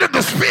see it in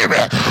the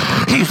spirit,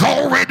 he's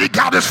already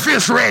got his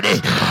fist ready.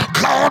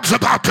 God's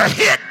about to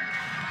hit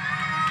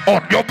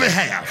on your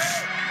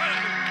behalf.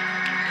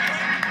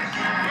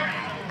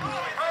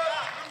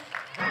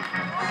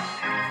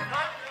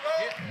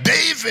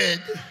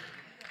 David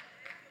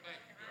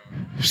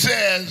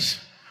says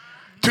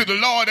to the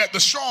Lord at the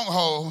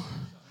stronghold,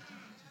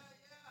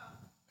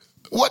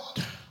 what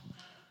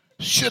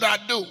should I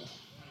do?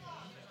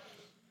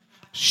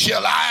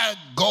 Shall I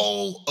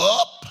go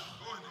up?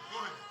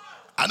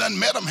 I done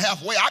met him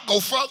halfway. I go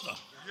further.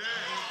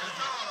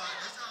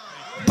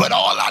 But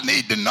all I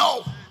need to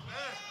know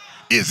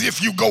is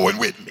if you going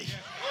with me.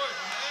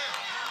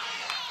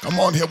 Come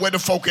on here, where the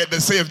folk at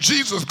that say, if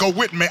Jesus go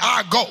with me,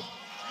 I go.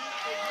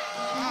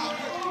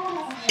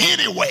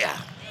 Anywhere.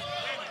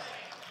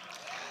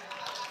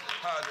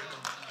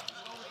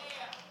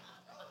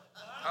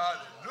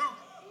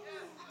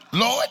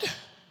 Lord,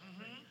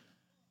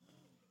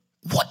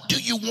 what do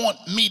you want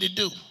me to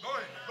do?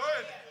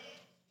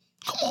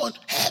 Come on,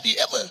 have you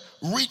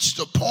ever reached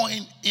a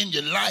point in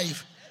your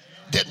life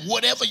that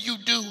whatever you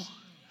do,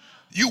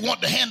 you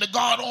want the hand of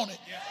God on it?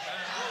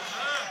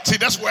 See,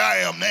 that's where I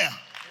am now.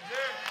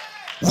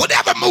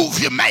 Whatever move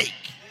you make,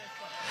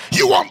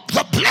 you want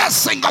the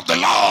blessing of the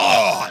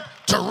Lord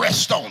to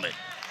rest on it.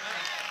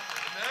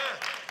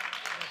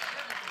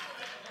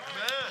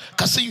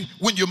 Because see,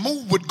 when you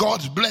move with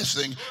God's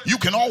blessing, you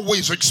can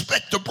always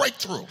expect a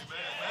breakthrough.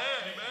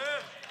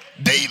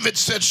 David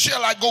said,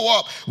 shall I go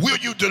up? Will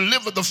you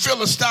deliver the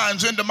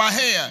Philistines into my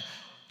hand?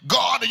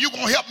 God, are you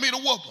going to help me to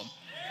whoop them?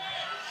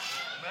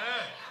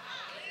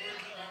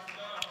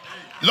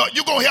 Lord,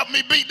 you going to help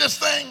me beat this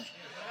thing?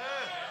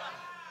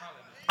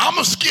 I'm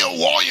a skilled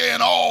warrior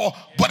and all,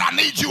 but I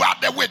need you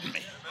out there with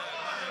me.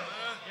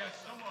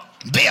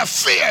 They are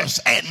fierce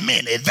and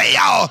many. They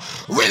are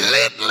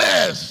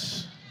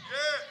relentless.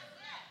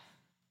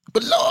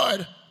 But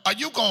Lord, are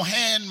you going to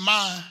hand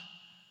my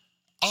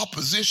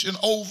opposition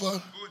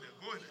over?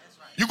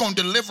 You going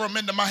to deliver them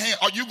into my hand?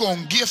 Are you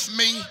going to gift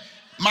me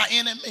my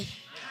enemy?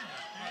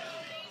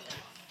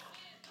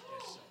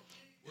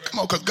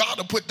 Come on, because God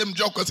will put them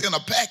jokers in a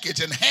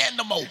package and hand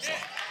them over.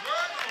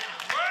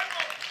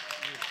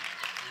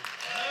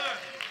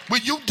 Will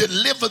you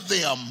deliver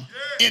them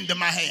into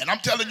my hand? I'm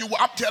telling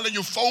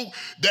you, folk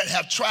that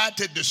have tried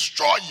to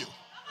destroy you.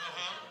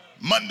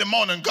 Monday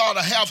morning, God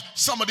will have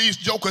some of these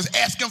jokers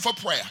asking for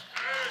prayer.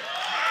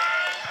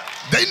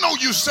 They know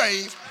you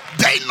saved.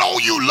 They know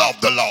you love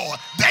the Lord.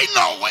 They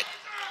know it.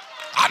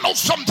 I know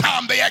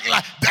sometimes they act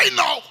like they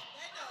know.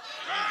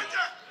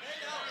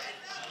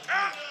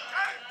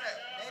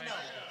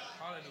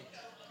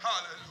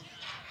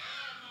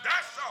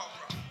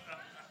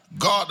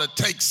 God will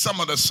take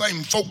some of the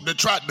same folk that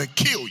tried to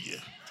kill you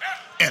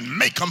and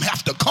make them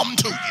have to come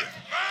to you.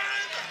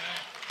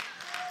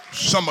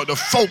 Some of the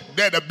folk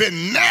that have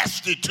been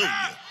nasty to you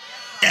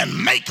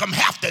and make them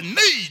have to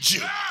need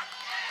you.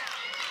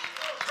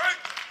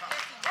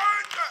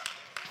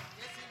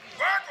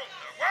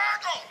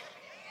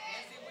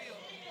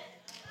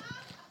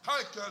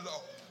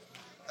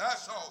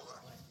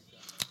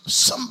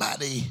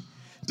 Somebody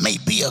may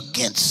be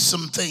against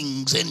some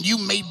things, and you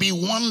may be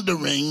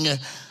wondering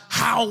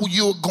how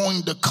you're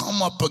going to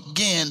come up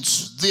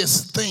against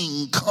this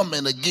thing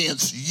coming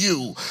against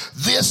you.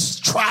 This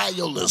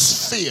trial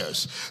is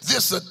fierce.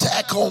 This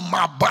attack on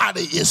my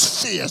body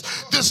is fierce.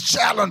 This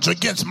challenge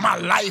against my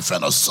life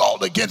and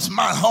assault against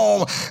my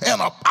home and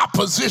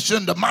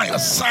opposition to my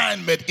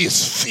assignment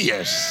is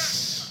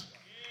fierce.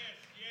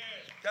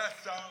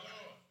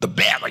 The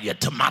barrier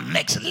to my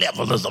next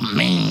level is a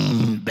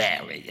mean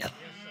barrier.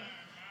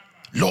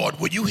 Lord,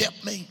 will you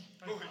help me?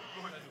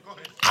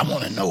 I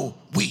want to know,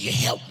 will you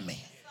help me?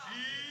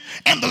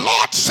 And the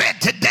Lord said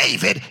to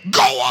David,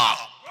 go up.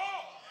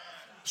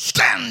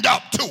 Stand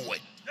up to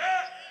it.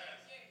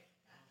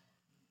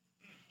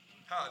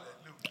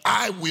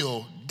 I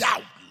will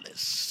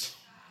doubtless.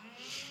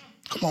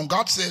 Come on,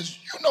 God says,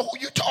 you know who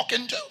you're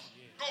talking to.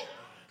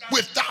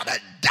 Without a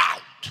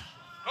doubt,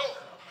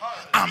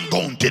 I'm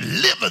going to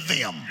deliver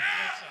them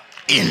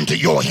into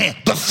your hand.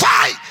 The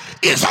fight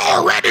is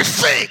already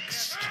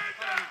fixed.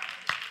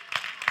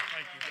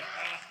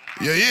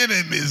 Your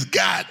enemies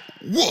got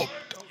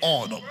whooped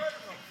on them.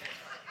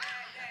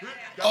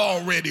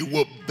 Already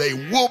whooped. They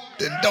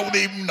whooped and don't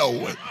even know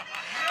it.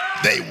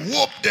 They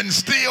whooped and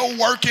still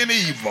working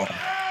evil. Yes,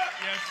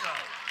 sir.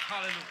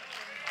 Hallelujah.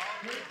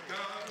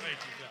 Thank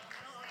you,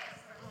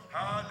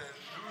 God.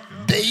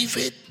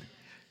 David,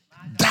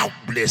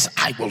 doubtless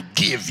I will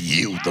give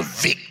you the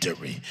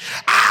victory.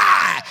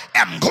 I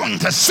am going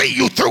to see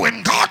you through.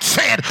 And God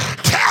said,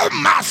 tell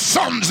my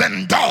sons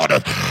and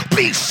daughters,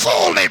 be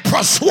fully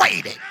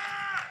persuaded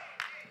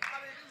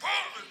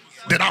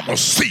that I'm going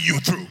to see you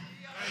through.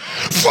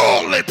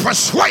 Fully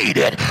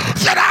persuaded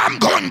that I'm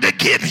going to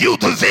give you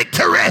the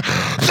victory.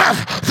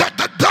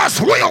 The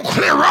dust will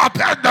clear up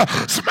and the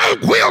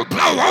smoke will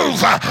blow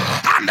over.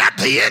 And at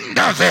the end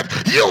of it,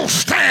 you'll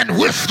stand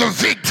with the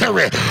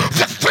victory.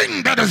 The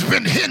thing that has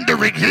been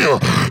hindering you,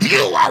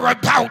 you are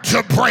about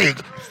to break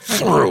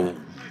through.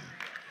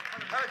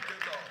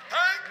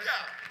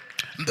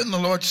 And then the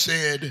Lord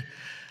said,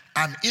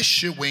 I'm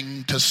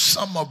issuing to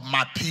some of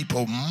my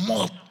people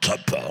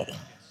multiple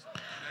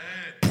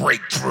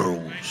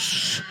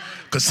breakthroughs,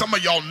 because some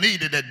of y'all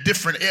need it at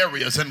different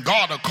areas, and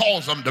God will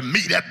cause them to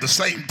meet at the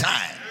same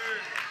time.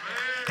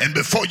 And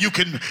before you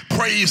can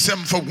praise him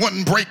for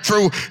one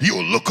breakthrough,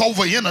 you'll look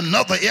over in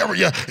another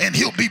area and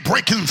he'll be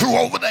breaking through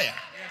over there.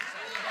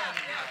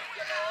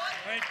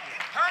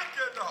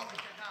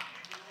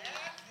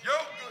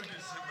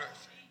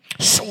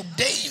 So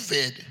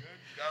David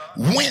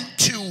went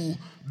to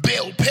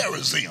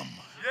Baal-perazim,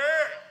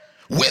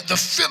 where the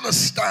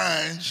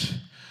Philistines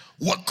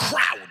were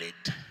crowded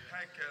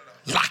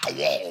like a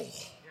wall.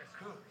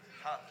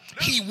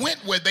 He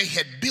went where they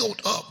had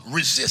built up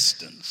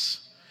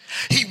resistance.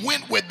 He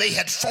went where they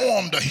had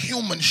formed a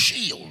human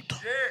shield.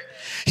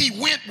 He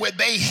went where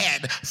they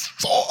had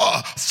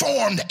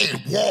formed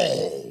a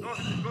wall,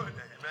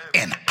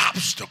 an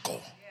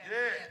obstacle.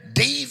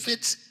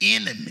 David's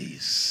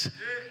enemies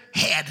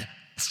had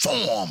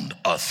formed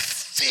a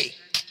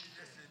thick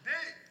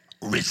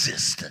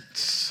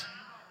resistance.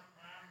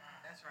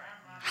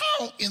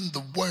 How in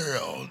the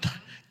world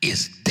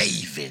is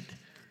David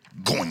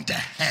going to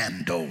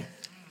handle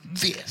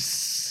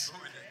this?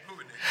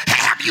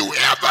 Have you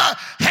ever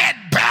had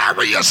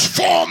barriers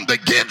formed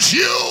against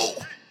you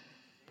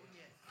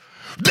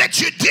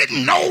that you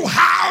didn't know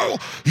how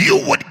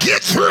you would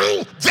get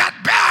through that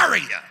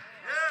barrier?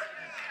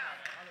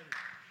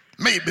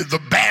 Maybe the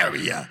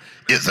barrier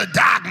is a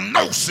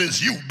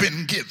diagnosis you've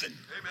been given.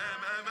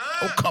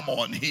 Oh, come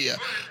on here.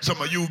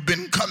 Some of you have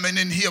been coming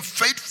in here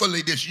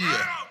faithfully this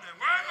year,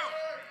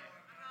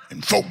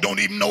 and folk don't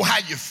even know how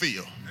you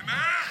feel.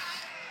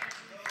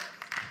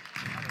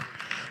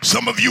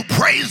 Some of you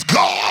praise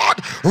God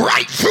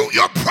right through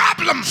your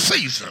problem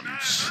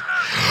seasons.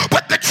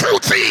 But the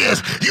truth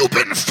is, you've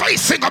been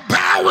facing a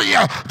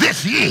barrier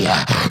this year.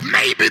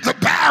 Maybe the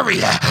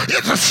barrier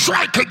is a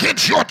strike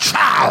against your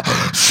child,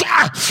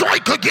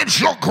 strike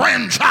against your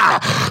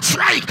grandchild,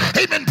 strike,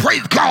 amen,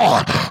 praise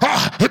God.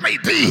 It may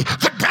be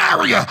the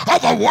barrier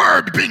of a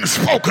word being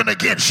spoken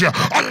against you,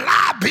 a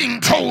lie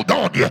being told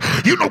on you.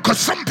 You know, because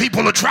some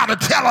people are trying to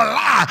tell a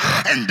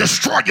lie and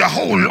destroy your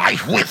whole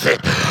life with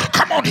it.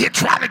 Come on here,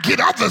 try to get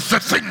others to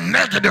think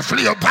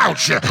negatively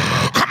about you.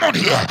 Come on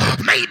here.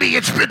 Maybe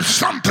it's been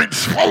something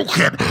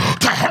spoken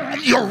to harm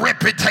your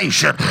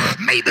reputation.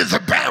 Maybe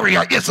the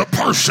barrier is a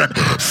person,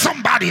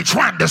 somebody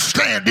trying to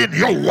stand in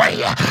your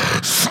way,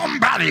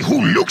 somebody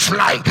who looks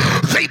like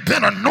they've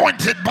been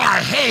anointed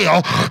by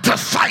hell to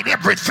fight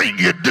everything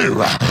you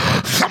do.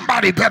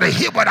 Somebody better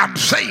hear what I'm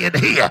saying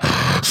here.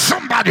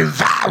 Somebody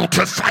vowed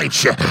to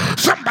fight you.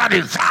 Somebody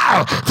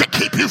vowed to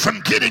keep you from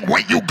getting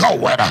where you're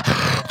going.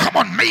 Come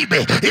on,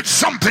 maybe it's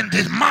something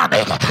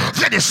demonic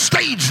that has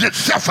staged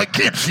itself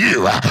against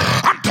you.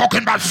 I'm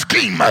talking about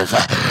schemers.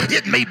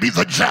 It may be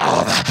the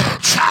job,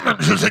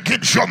 challenges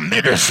against your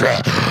ministry.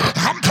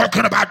 I'm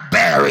talking about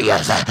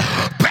barriers,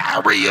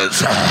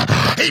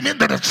 amen,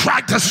 that have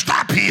tried to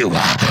stop you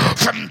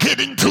from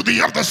getting to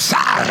the other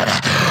side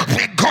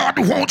where God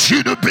wants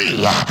you to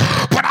be.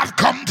 But I've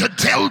come to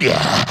tell you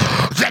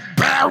that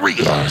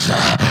barriers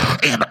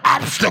and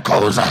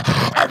obstacles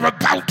are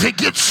about to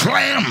get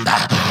slammed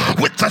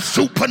with the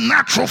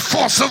supernatural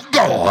force of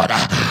God.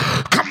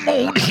 Come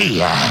on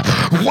here.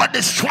 What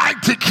is trying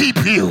to keep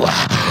you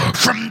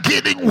from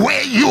getting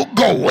where you're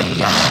going?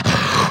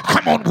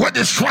 Come on, what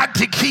is trying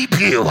to keep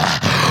you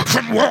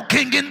from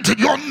walking into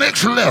your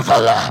next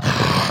level?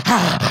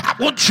 I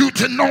want you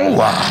to know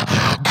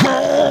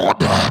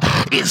God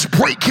is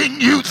breaking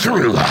you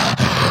through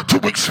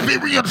to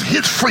experience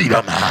his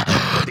freedom.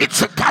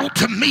 It's about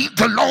to meet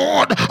the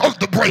Lord of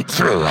the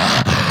breakthrough.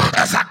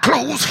 As I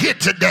close here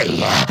today,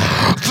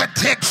 the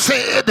text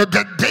said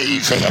that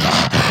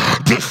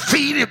David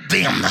defeated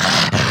them.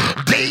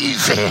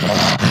 David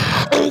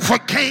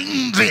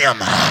overcame them.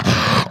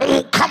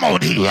 Oh, come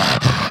on here.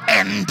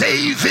 And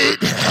David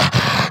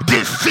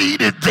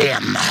defeated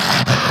them.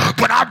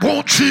 But I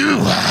want you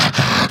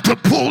to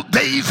pull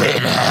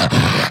David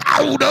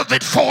out of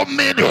it for a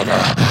minute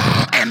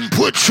and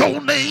put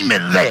your name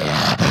in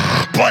there.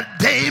 But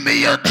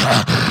Dameion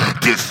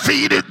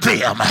defeated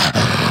them.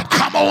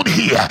 Come on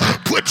here.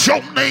 Put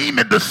your name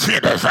in the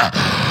centers.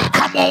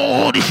 Come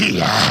on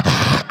here.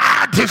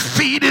 I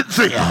defeated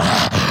them.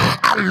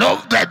 I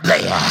love that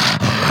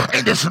there.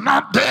 And it's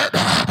not that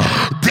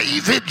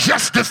David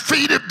just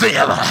defeated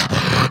them.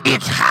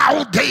 It's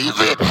how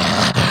David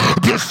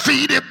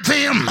defeated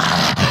them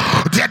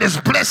that has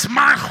blessed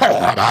my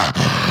heart.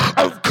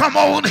 Oh, come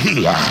on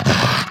here.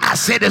 I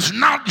said it's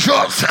not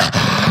just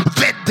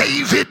that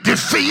David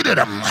defeated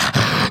them.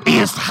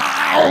 It's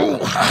how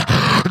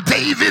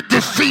David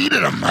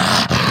defeated them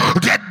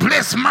that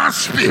blessed my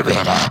spirit.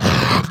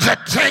 The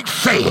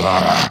text said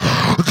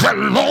the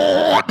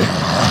Lord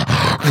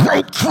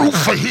broke through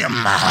for him.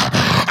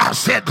 I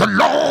said the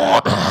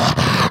Lord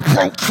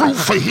broke through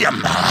for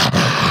him.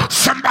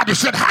 Somebody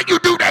said, how you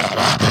do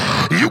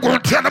that? You gonna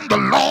tell him the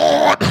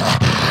Lord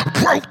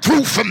broke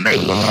through for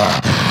me.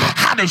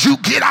 How did you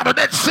get out of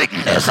that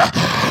sickness?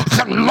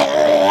 The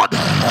Lord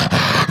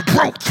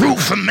broke through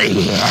for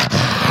me.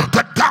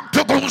 The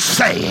doctor gonna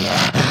say,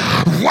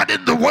 what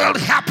in the world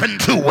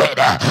happened to it?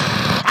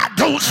 I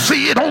don't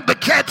see it on the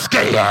CAT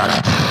scan.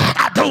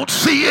 I don't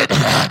see it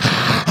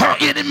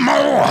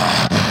anymore.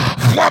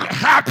 What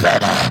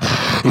happened?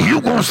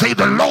 You gonna say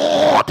the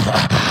Lord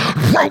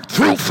broke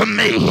through for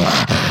me.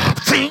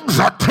 Things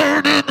are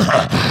turning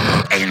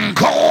and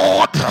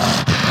God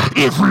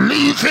is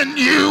leaving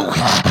you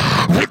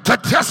with the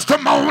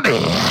testimony.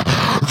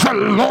 The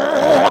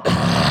Lord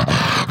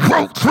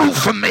broke through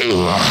for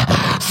me.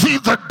 See,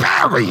 the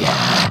barrier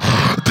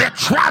that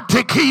tried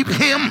to keep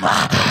him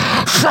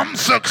from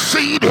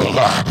succeeding,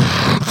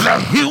 the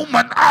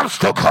human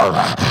obstacle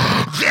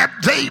that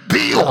they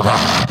built,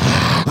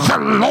 the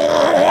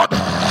Lord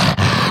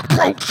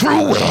broke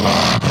through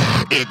it.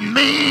 It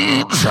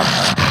means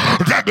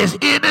that his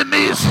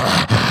enemies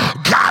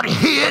got got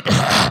hit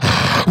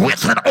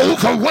with an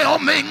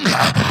overwhelming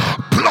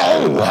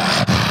blow.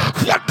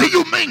 What do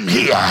you mean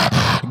here?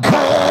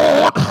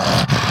 God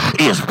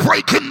is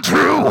breaking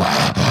through,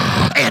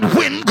 and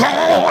when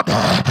God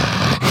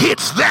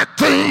hits that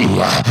thing,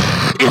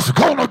 it's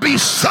gonna be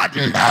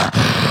sudden.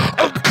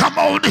 Oh, come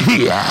on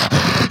here.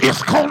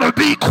 It's gonna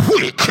be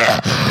quick.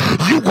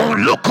 You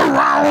gonna look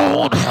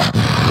around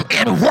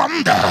and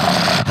wonder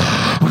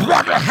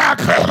what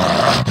happened.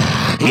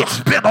 It's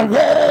been a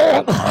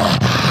wall.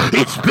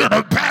 It's been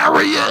a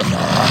barrier.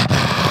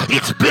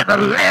 It's been a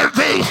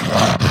levee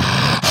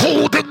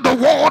holding the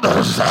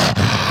waters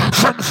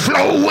from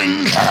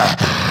flowing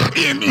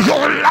in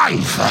your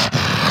life.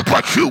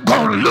 But you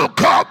gonna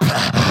look up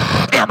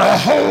and a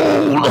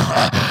hole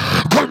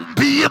gonna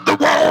be in the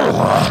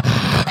wall,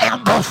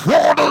 and the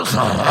waters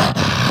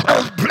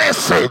of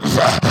blessings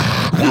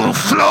will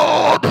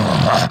flood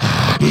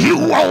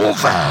you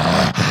over,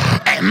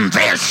 and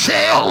there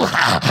shall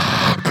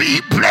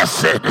be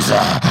blessings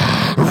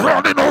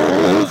running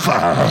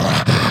over,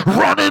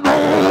 running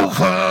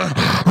over,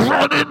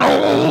 running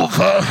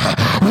over,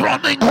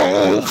 running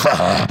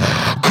over.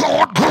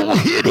 God go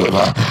hit it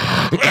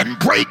and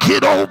break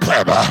it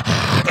open,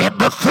 and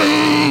the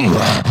thing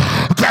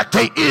that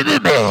the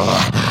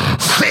enemy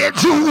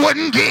said you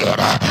wouldn't get,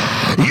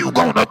 you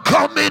gonna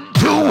come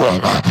into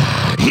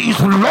it. He's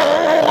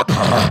Lord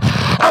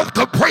of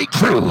the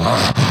breakthrough.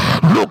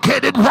 Look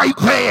at it right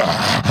there.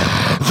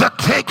 The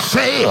text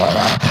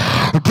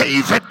said,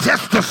 David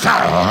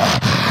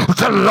testified,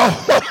 the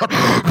Lord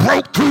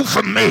broke through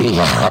for me.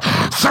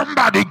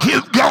 Somebody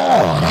give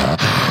God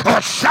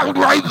a shout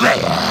right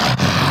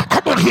there.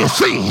 Come on here,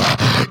 see,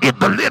 in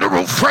the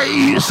literal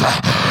phrase,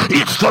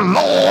 it's the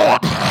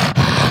Lord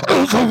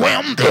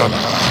overwhelmed it,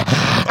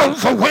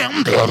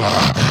 overwhelmed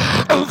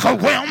it,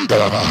 overwhelmed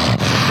it.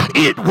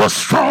 It was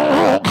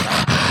strong,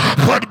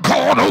 but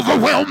God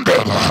overwhelmed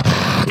it.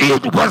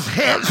 It was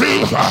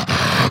heavy,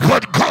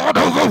 but God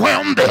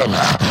overwhelmed it.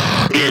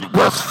 It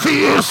was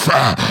fierce,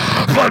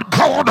 but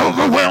God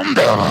overwhelmed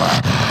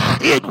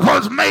it. It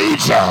was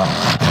major,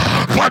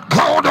 but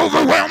God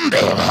overwhelmed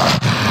it.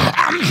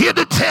 I'm here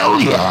to tell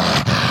you,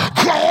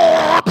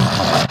 God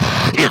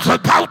is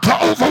about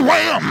to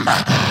overwhelm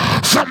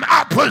some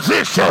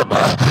opposition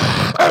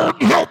on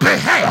your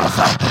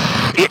behalf.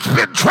 It's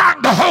been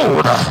trying to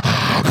hold,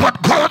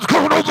 but God's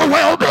going to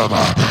overwhelm it.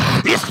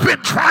 It's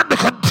been trying to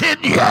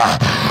continue,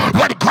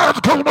 but God's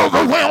going to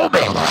overwhelm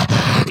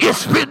it.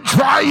 It's been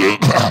trying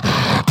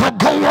to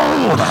go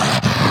on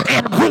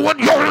and ruin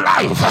your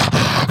life,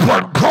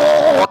 but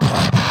God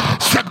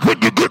said,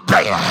 when you get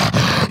there,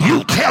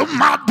 you tell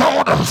my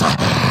daughters,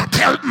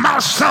 tell my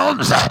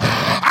sons,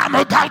 I'm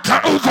about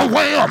to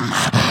overwhelm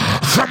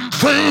some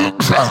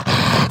things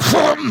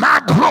for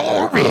my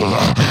glory.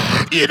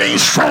 It ain't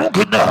strong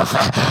enough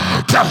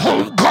to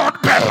hold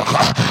God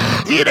back.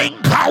 It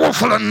ain't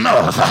powerful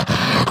enough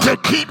to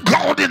keep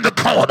God in the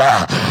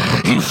corner.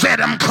 He said,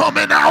 I'm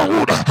coming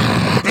out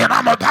and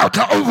I'm about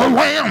to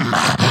overwhelm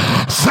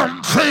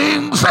some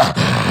things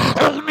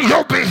on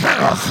your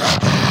behalf.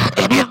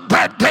 And in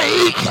that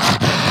day,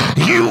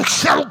 you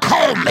shall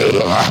call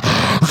me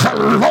the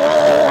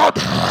Lord,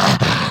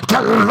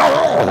 the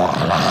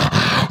Lord,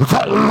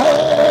 the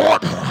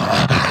Lord,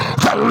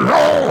 the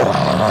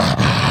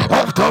Lord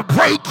of the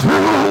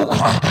breakthrough,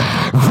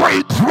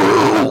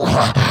 breakthrough,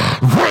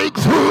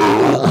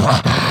 breakthrough,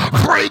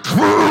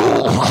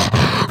 breakthrough,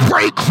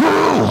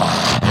 breakthrough,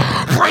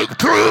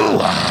 breakthrough,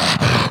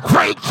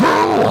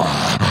 breakthrough.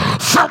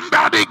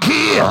 Somebody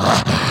give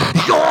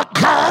your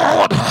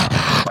God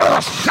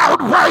a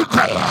shout right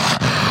there.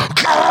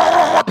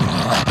 God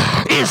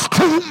is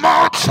too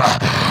much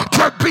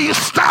to be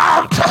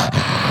stopped.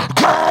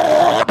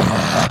 God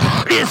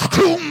is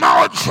too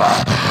much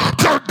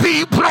to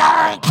be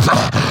blocked.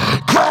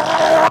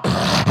 God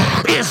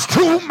is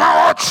too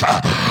much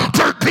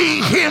to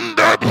be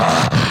hindered.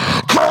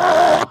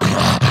 God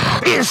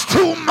is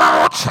too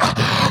much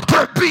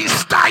to be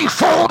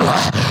stifled.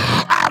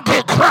 I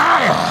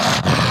declare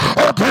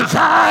a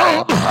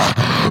divine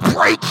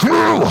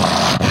breakthrough,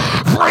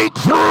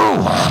 breakthrough,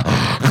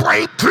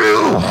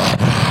 breakthrough.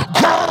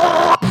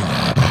 God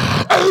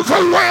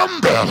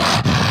overwhelmed it,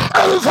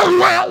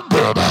 overwhelmed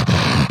it.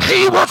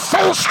 He was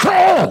so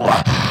strong,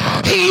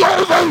 he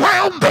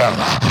overwhelmed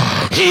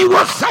it. He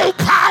was so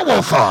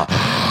powerful,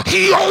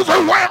 he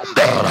overwhelmed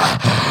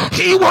it.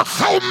 He was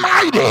so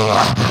mighty,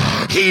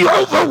 he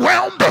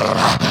overwhelmed it.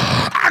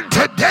 And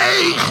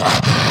today,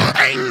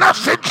 ain't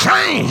nothing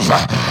changed.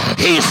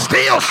 He's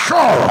still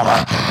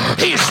strong,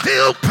 he's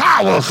still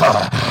powerful,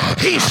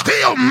 he's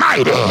still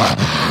mighty.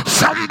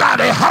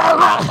 Somebody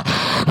holler,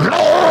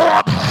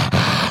 Lord,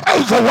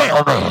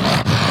 overwhelming,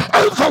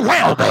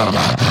 overwhelming,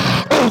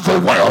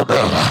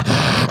 overwhelming,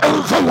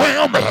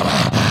 overwhelming,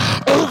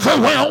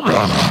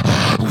 overwhelming.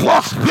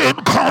 What's been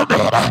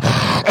coming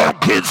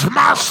against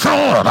my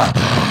son?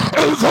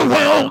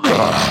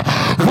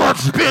 Overwhelming.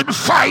 What's been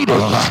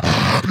fighting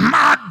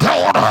my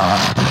daughter?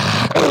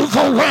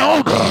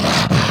 Overwhelming.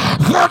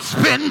 What's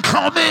been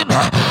coming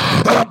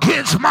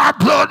against my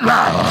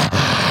bloodline?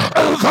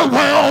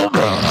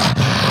 overwhelming,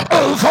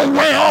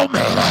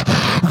 overwhelming.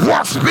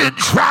 What's been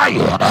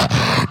trying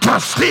to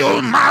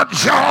steal my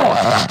joy?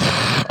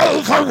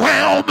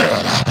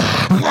 Overwhelming.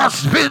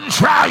 What's been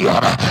trying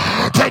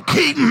to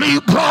keep me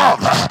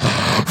blocked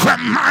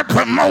from my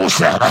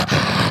promotion?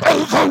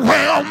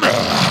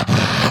 Overwhelming,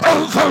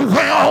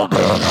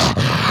 overwhelming,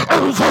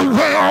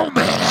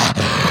 overwhelming,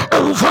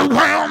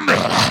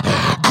 overwhelming.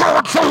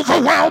 God's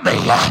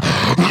overwhelming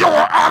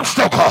your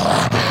obstacle.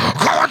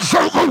 God's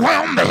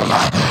overwhelming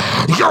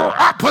your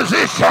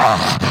opposition.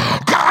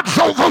 God's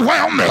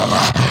overwhelming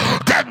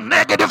that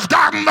negative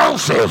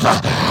diagnosis.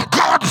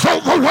 God's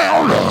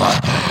overwhelming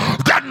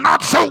that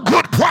not so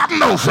good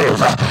prognosis.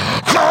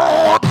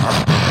 God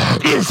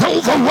is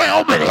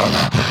overwhelming.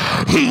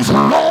 He's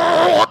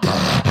Lord,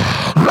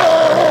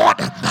 Lord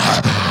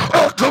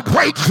of the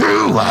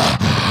breakthrough.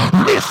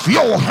 Lift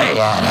your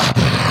hand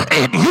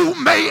and you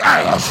may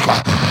ask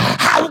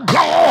how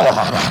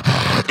God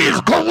is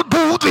going to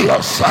do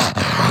this.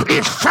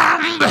 It's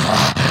found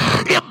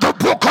in the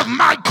book of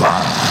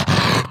Micah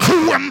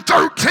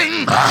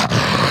 2:13.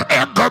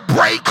 And the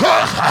breaker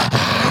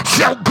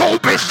shall go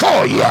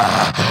before you,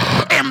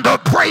 and the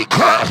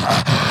breaker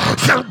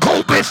shall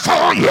go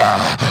before you.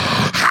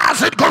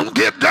 How's it gonna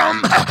get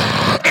done?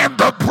 And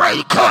the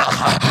breaker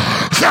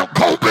shall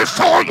go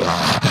before you.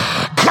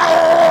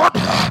 God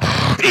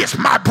is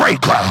my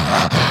breaker.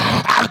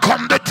 I've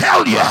come to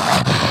tell you,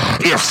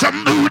 it's a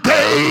new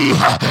day.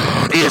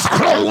 It's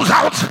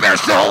closeout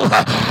special.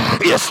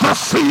 It's the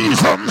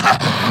season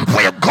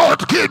where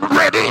God's getting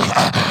ready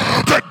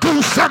to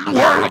do some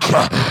work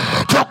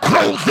to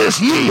close this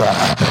year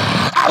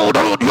out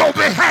on your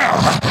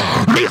behalf.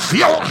 Lift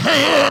your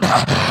head,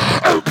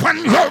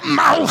 open your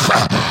mouth.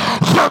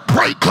 The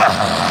breaker,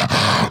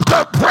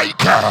 the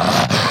breaker,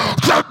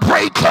 the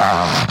breaker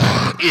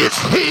is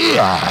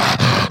here,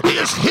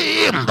 is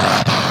him,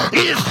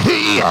 is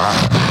here.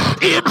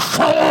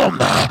 Inform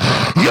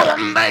your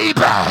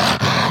neighbor,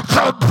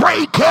 the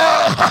breaker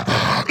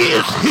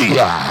is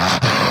here,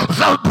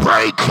 the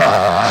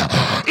breaker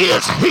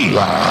is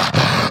here,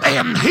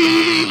 and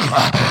he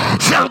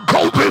shall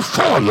go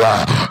before you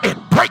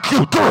and break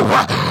you through.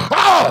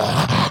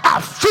 Oh, I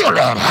feel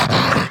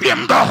it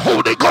in the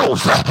Holy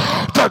Ghost.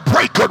 The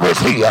breaker is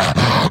here,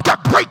 the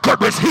breaker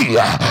is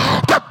here,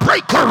 the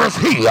breaker is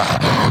here,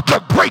 the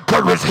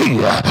breaker is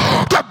here,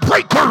 the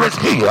breaker is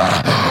here,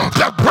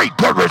 the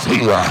breaker is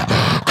here.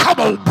 Come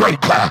on,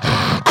 breaker,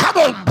 come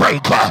on,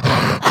 breaker,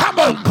 come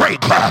on,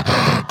 breaker,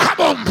 come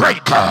on,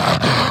 breaker,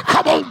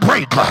 come on,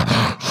 breaker.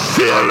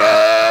 Seal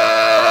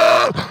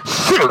it,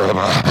 seal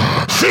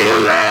it,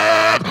 seal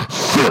it,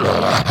 seal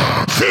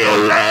it,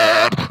 seal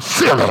it,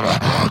 seal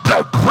it.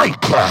 The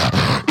breaker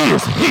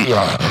is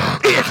here,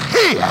 is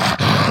here,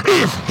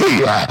 is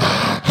here.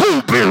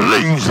 Who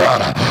believes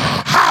it?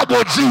 How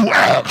would you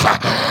act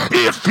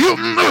if you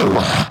knew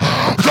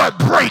the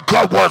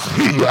breaker was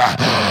here?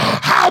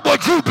 How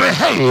would you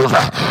behave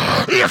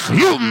if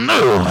you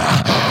knew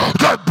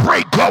the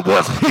breaker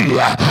was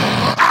here?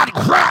 I'd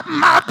grab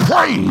my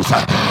praise,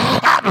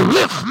 I'd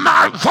lift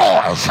my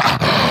voice,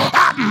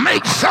 I'd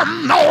make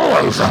some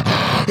noise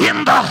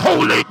in the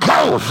Holy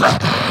Ghost.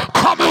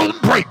 Come on,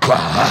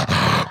 breaker,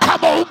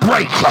 come on,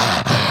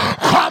 breaker,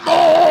 come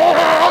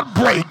on,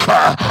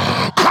 breaker,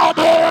 come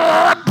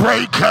on,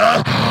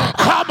 breaker,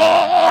 come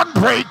on,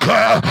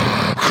 breaker,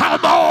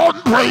 come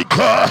on,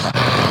 breaker,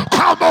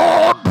 come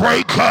on,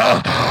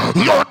 breaker.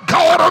 Your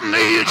daughter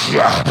needs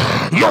you,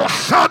 your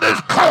son is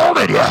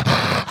calling you.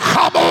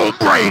 Come on,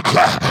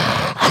 breaker,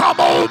 come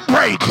on,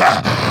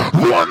 breaker.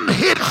 One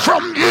hit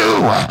from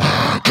you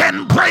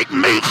can break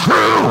me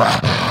through.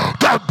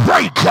 The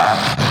breaker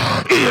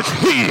is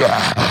here,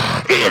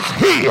 is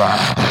here.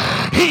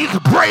 He's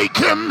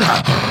breaking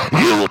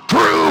you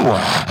through.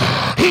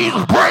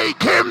 He's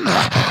breaking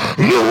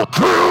you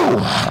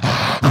through.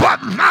 But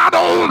not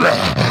only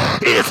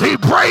is he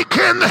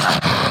breaking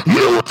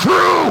you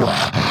through,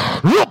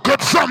 look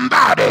at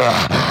somebody,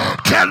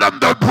 tell them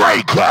the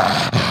breaker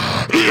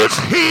is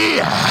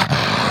here.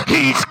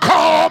 He's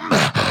come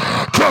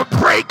to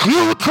break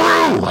you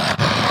through.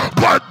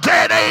 But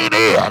that ain't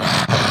it.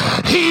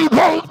 He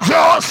won't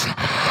just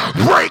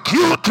break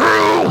you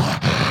through.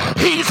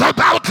 He's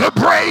about to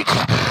break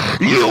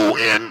you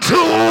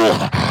into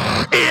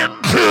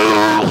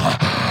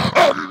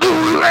a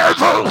new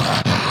level,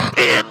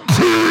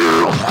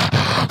 into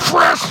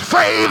fresh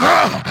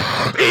favor,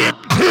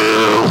 into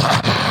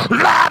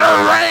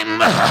laddering,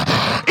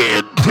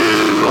 into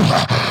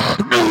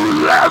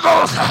new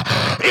levels,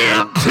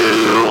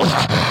 into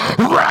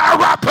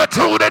rare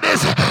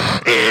opportunities,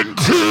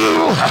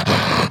 into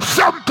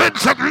something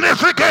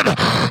significant,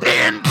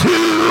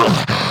 into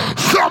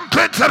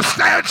something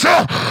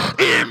substantial,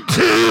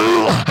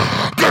 into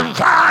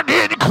divine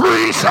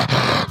increase.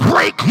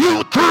 Break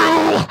you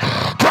through,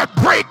 to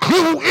break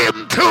you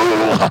into.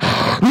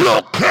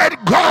 Look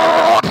at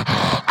God.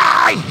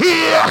 I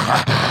hear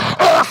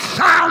a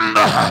sound,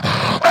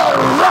 a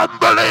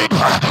rumbling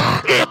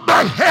in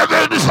the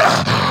heavens.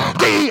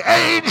 The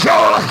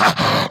angel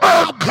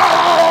of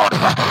God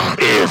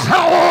is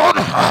on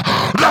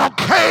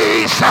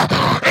place,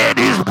 and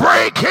he's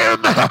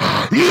breaking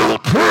you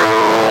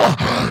through.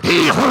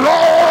 He's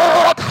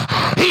Lord.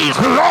 He's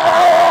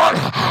Lord.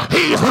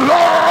 He's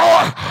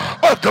Lord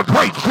of the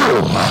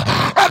breakthrough.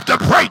 Of the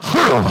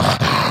breakthrough.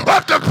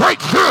 Of the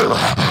breakthrough.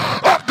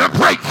 Of the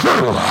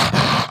breakthrough.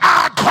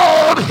 I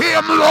called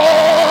him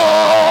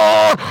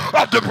Lord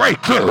of the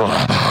breakthrough.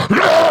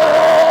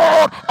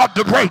 Lord of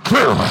the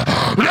breakthrough.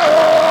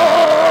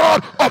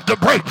 Lord of the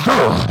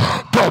breakthrough.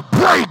 The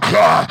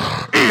breaker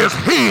is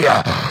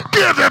here.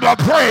 Give him a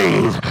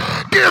praise.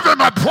 Give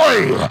him a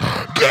praise.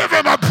 Give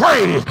him a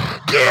praise.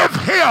 Give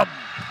him.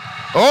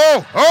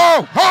 Oh,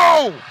 oh,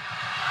 oh.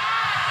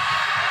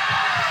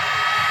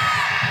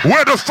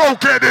 Where the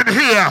folk at in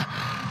here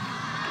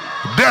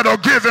that'll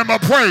give him a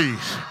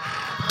praise?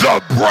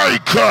 The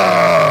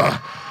breaker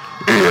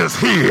is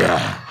here.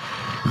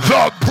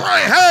 The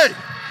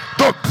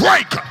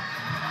breaker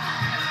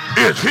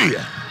is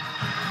here.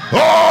 Oh,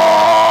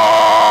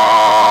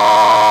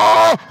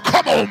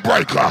 come on,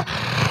 breaker.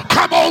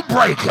 Come on,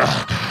 breaker.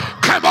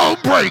 Come on,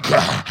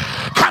 breaker.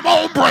 Come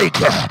on,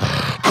 breaker.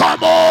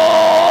 Come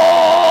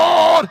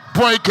on,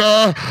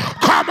 breaker.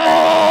 Come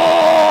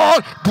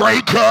on,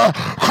 breaker.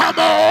 Come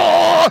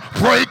on,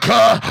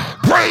 breaker.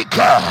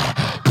 Breaker.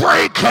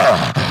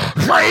 Breaker.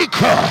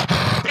 Breaker.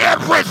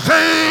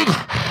 Everything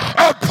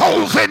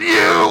opposing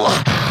you.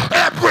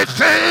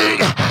 Everything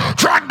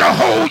trying to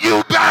hold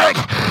you back.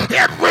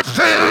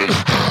 Everything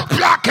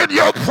blocking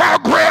your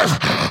progress.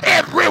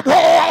 Every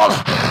wall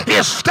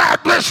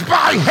established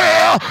by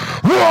hell.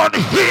 One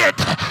hit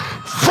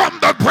from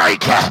the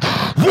breaker.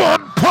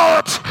 One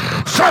punch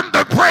from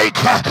the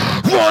breaker.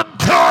 One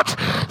touch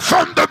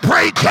from the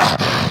breaker.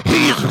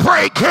 He's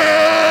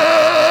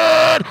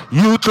breaking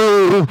you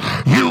through.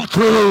 You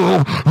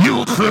through.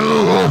 You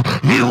through.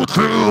 You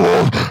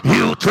through.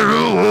 You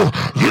through.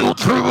 You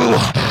through.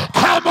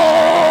 Come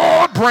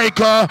on,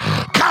 breaker.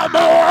 Come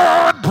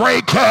on,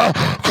 breaker.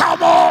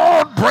 Come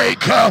on,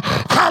 breaker.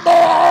 Come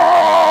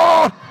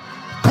on,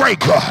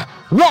 breaker.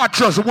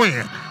 Watch us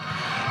win.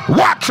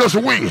 Watch us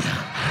win.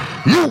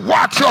 You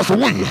watch us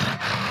win.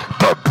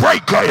 The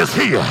breaker is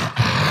here.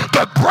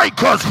 The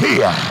breaker's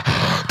here.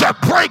 The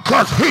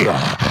breaker's here.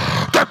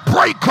 The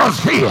breaker's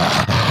here.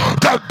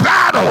 The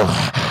battle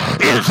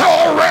is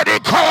already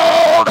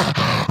called.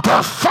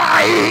 The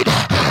fight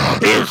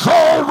is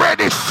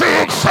already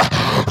fixed.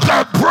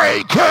 The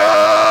breaker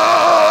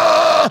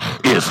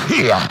is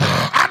here.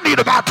 I need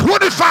about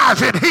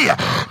 25 in here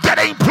that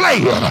ain't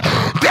playing.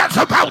 There's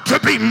about to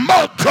be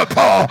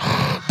multiple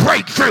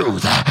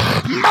breakthroughs.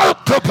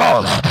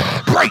 Multiple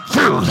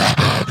breakthroughs.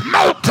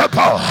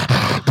 Multiple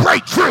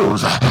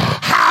breakthroughs.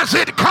 How's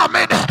it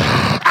coming?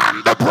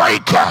 I'm the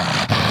breaker.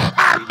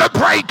 I'm the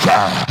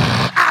breaker.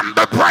 I'm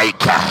the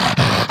breaker.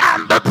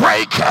 I'm the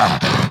breaker.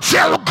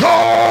 Shall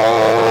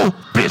go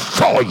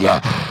before you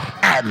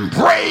and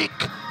break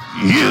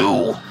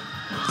you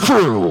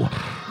through.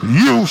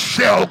 You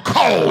shall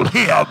call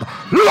him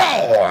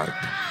Lord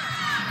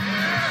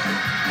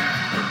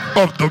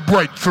of the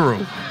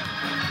breakthrough.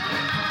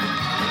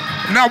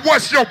 Now,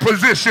 what's your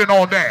position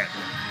on that?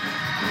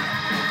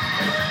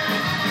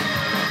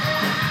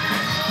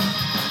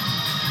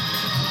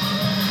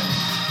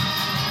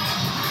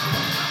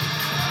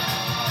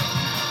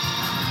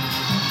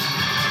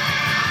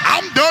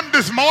 I'm done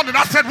this morning.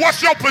 I said,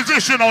 what's your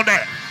position on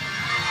that?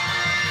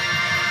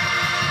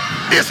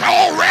 It's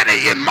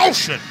already in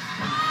motion.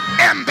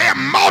 And there are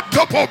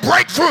multiple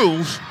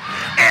breakthroughs.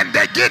 And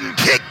they're getting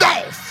kicked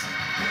off.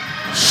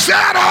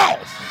 Shut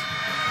off.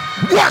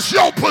 What's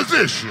your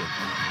position?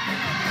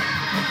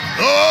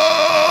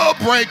 Oh,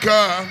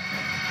 breaker.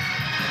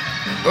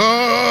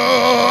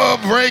 Oh,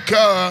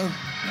 breaker.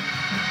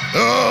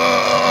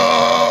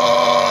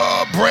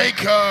 Oh,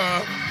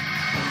 breaker.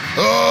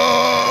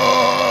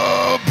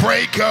 Oh,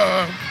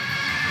 breaker.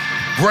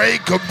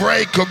 Breaker,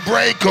 breaker,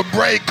 breaker,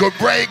 breaker,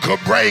 breaker,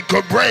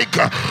 breaker,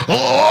 breaker.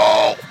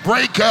 Oh,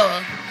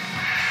 breaker.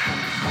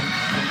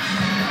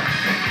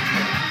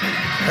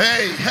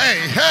 Hey,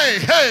 hey, hey,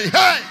 hey,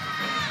 hey.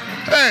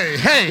 Hey,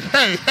 hey,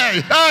 hey,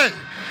 hey, hey.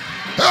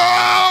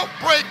 Oh,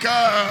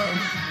 breaker.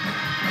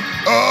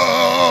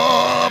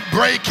 Oh,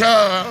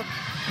 breaker.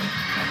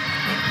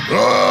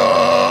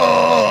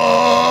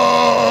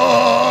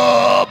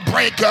 Oh,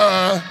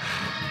 breaker.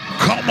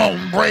 Come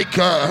on,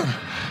 breaker.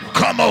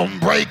 Come on,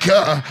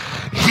 breaker.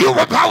 You're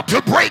about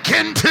to break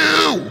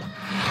into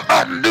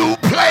a new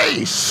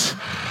place.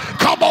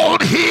 Come on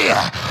here.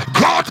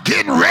 God's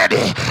getting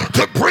ready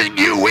to bring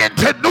you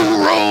into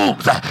new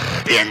rooms,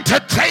 into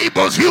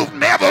tables you've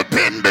never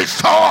been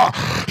before.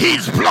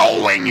 He's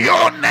blowing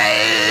your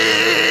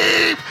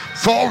name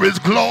for his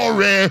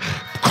glory.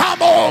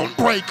 Come on,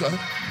 breaker.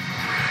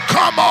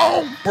 Come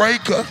on,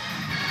 breaker.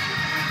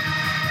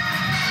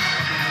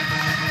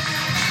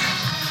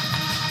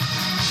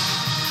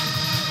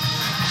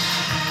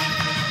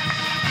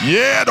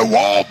 Yeah, the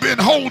wall been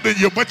holding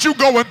you, but you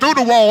going through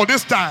the wall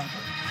this time.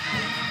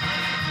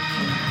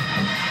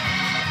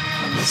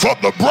 For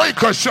the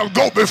breaker shall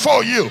go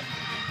before you.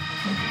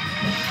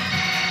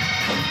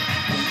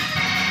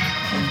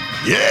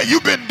 Yeah,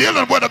 you've been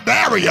dealing with a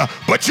barrier,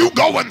 but you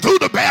going through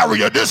the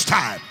barrier this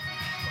time.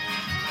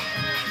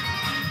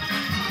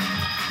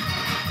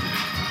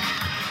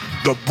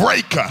 The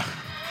breaker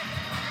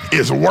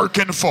is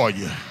working for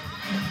you.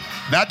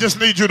 Now I just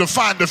need you to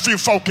find a few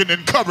folk and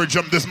encourage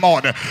them this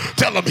morning.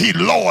 Tell them he's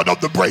Lord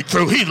of the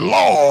breakthrough. He's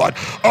Lord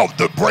of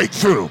the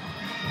breakthrough.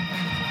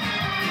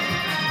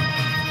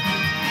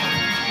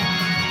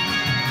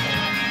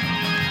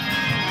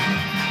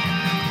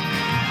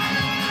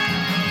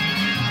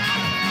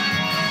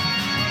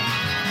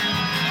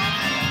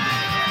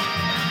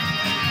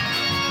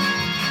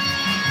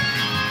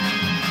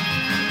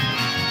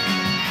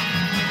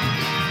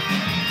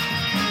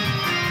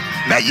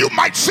 Now you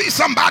might see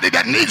somebody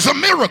that needs a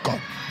miracle.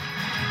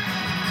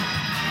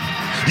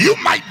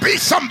 You might be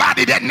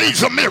somebody that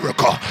needs a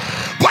miracle.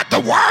 But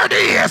the word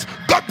is,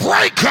 the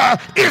breaker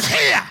is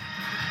here.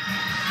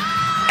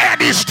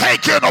 And he's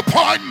taking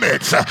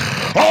appointments.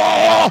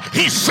 Oh,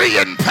 he's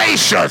seeing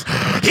patients.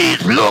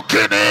 He's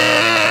looking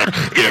in.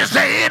 Is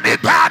there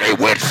anybody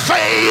with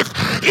faith?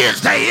 Is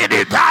there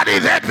anybody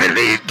that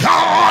believes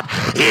God?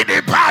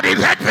 Anybody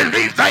that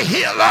believes the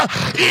healer?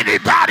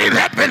 Anybody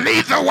that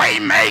believes the way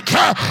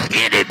maker?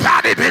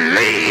 Anybody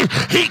believe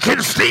he can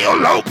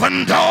still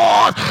open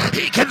doors?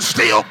 He can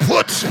still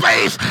put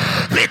space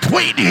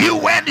between you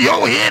and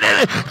your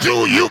enemy?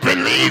 Do you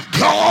believe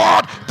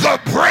God, the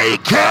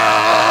breaker,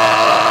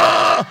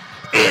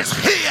 is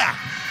here?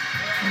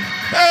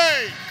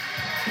 Hey!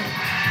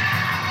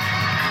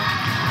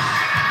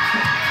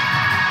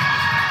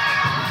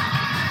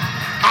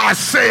 I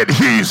said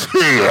he's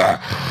here.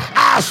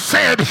 I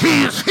said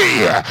he's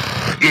here.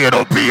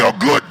 It'll be a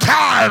good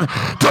time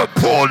to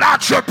pull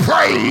out your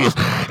praise.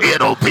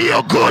 It'll be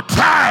a good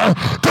time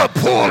to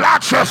pull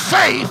out your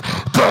faith.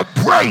 The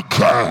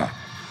breaker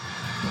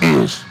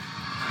is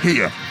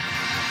here.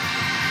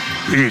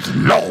 He's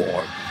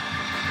Lord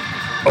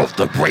of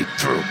the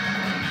breakthrough.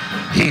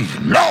 He's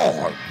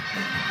Lord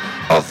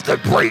of the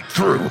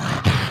breakthrough.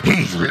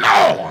 He's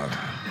Lord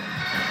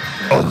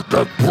of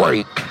the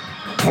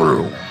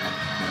breakthrough.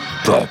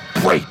 The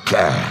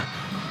breaker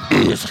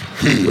is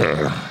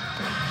here.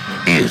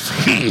 Is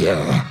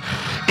here.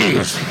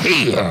 Is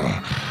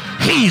here.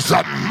 He's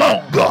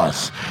among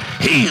us.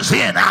 He's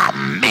in our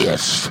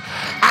midst.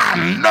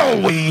 I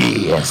know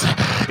he is.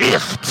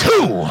 If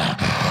 2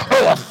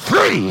 or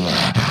 3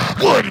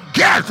 would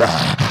gather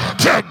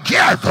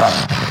together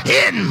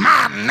in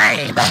my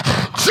name,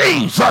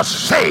 Jesus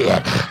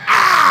said,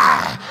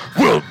 I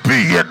will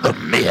be in the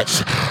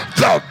midst.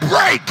 The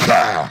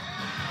breaker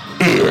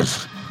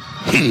is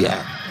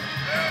here.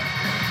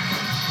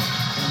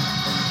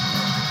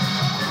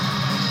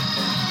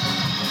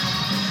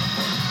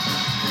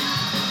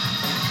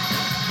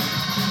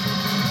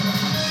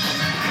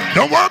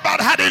 Don't worry about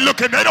how they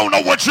looking. They don't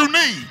know what you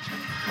need.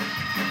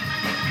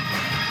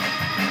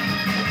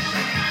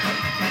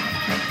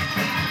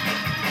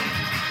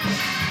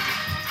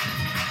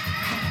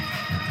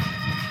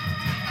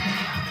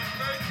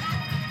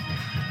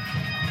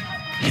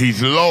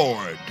 He's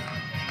Lord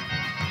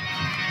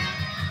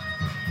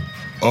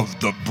of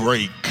the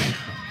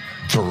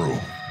breakthrough.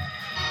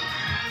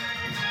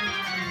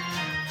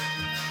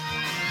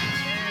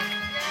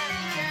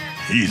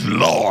 He's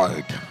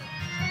Lord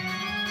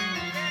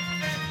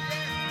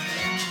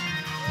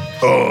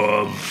of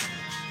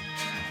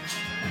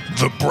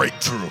the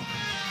breakthrough.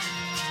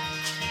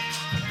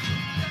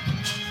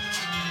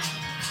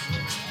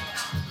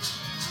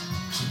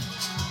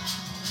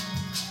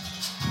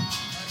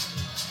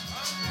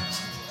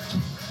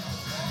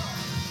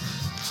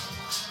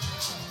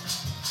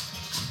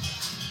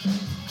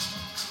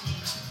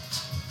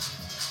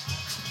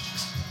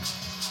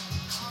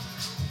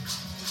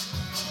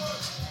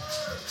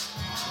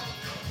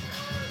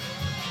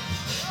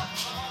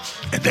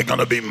 And they're going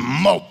to be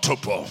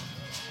multiple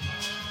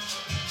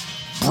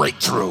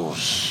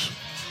breakthroughs.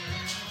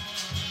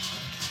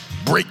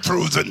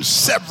 Breakthroughs in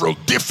several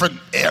different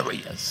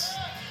areas.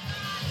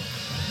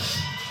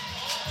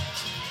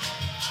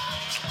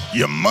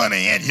 Your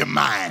money and your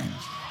mind.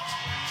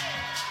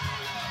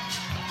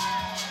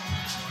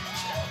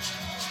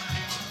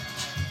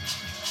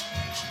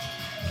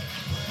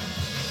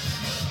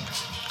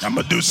 I'm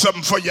going to do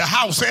something for your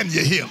house and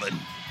your healing.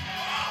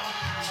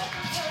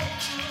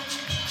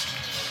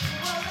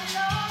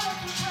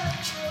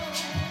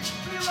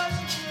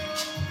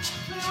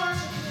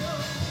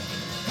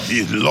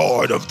 He's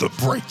Lord of the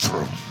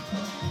breakthrough.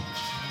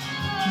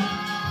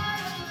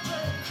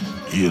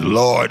 He's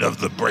Lord of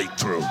the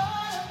breakthrough.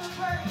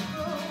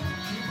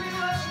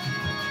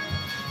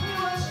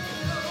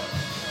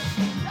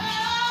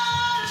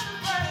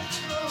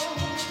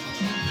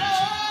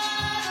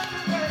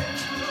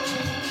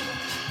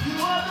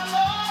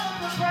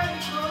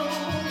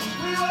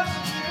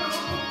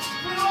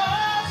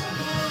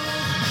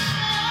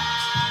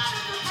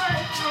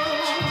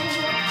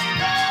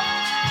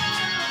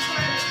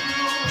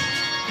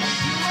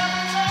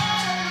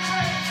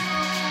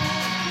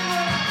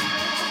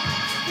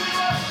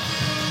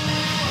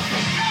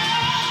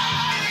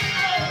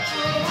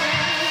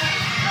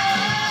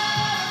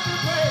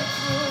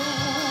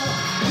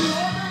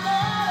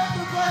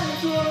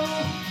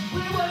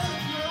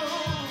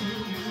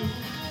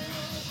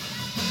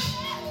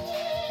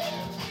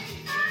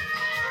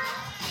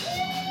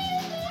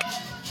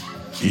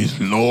 He's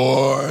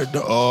Lord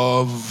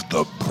of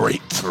the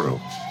breakthrough.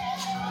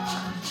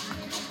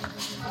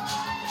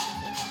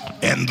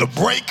 And the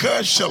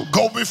breaker shall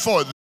go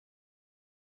before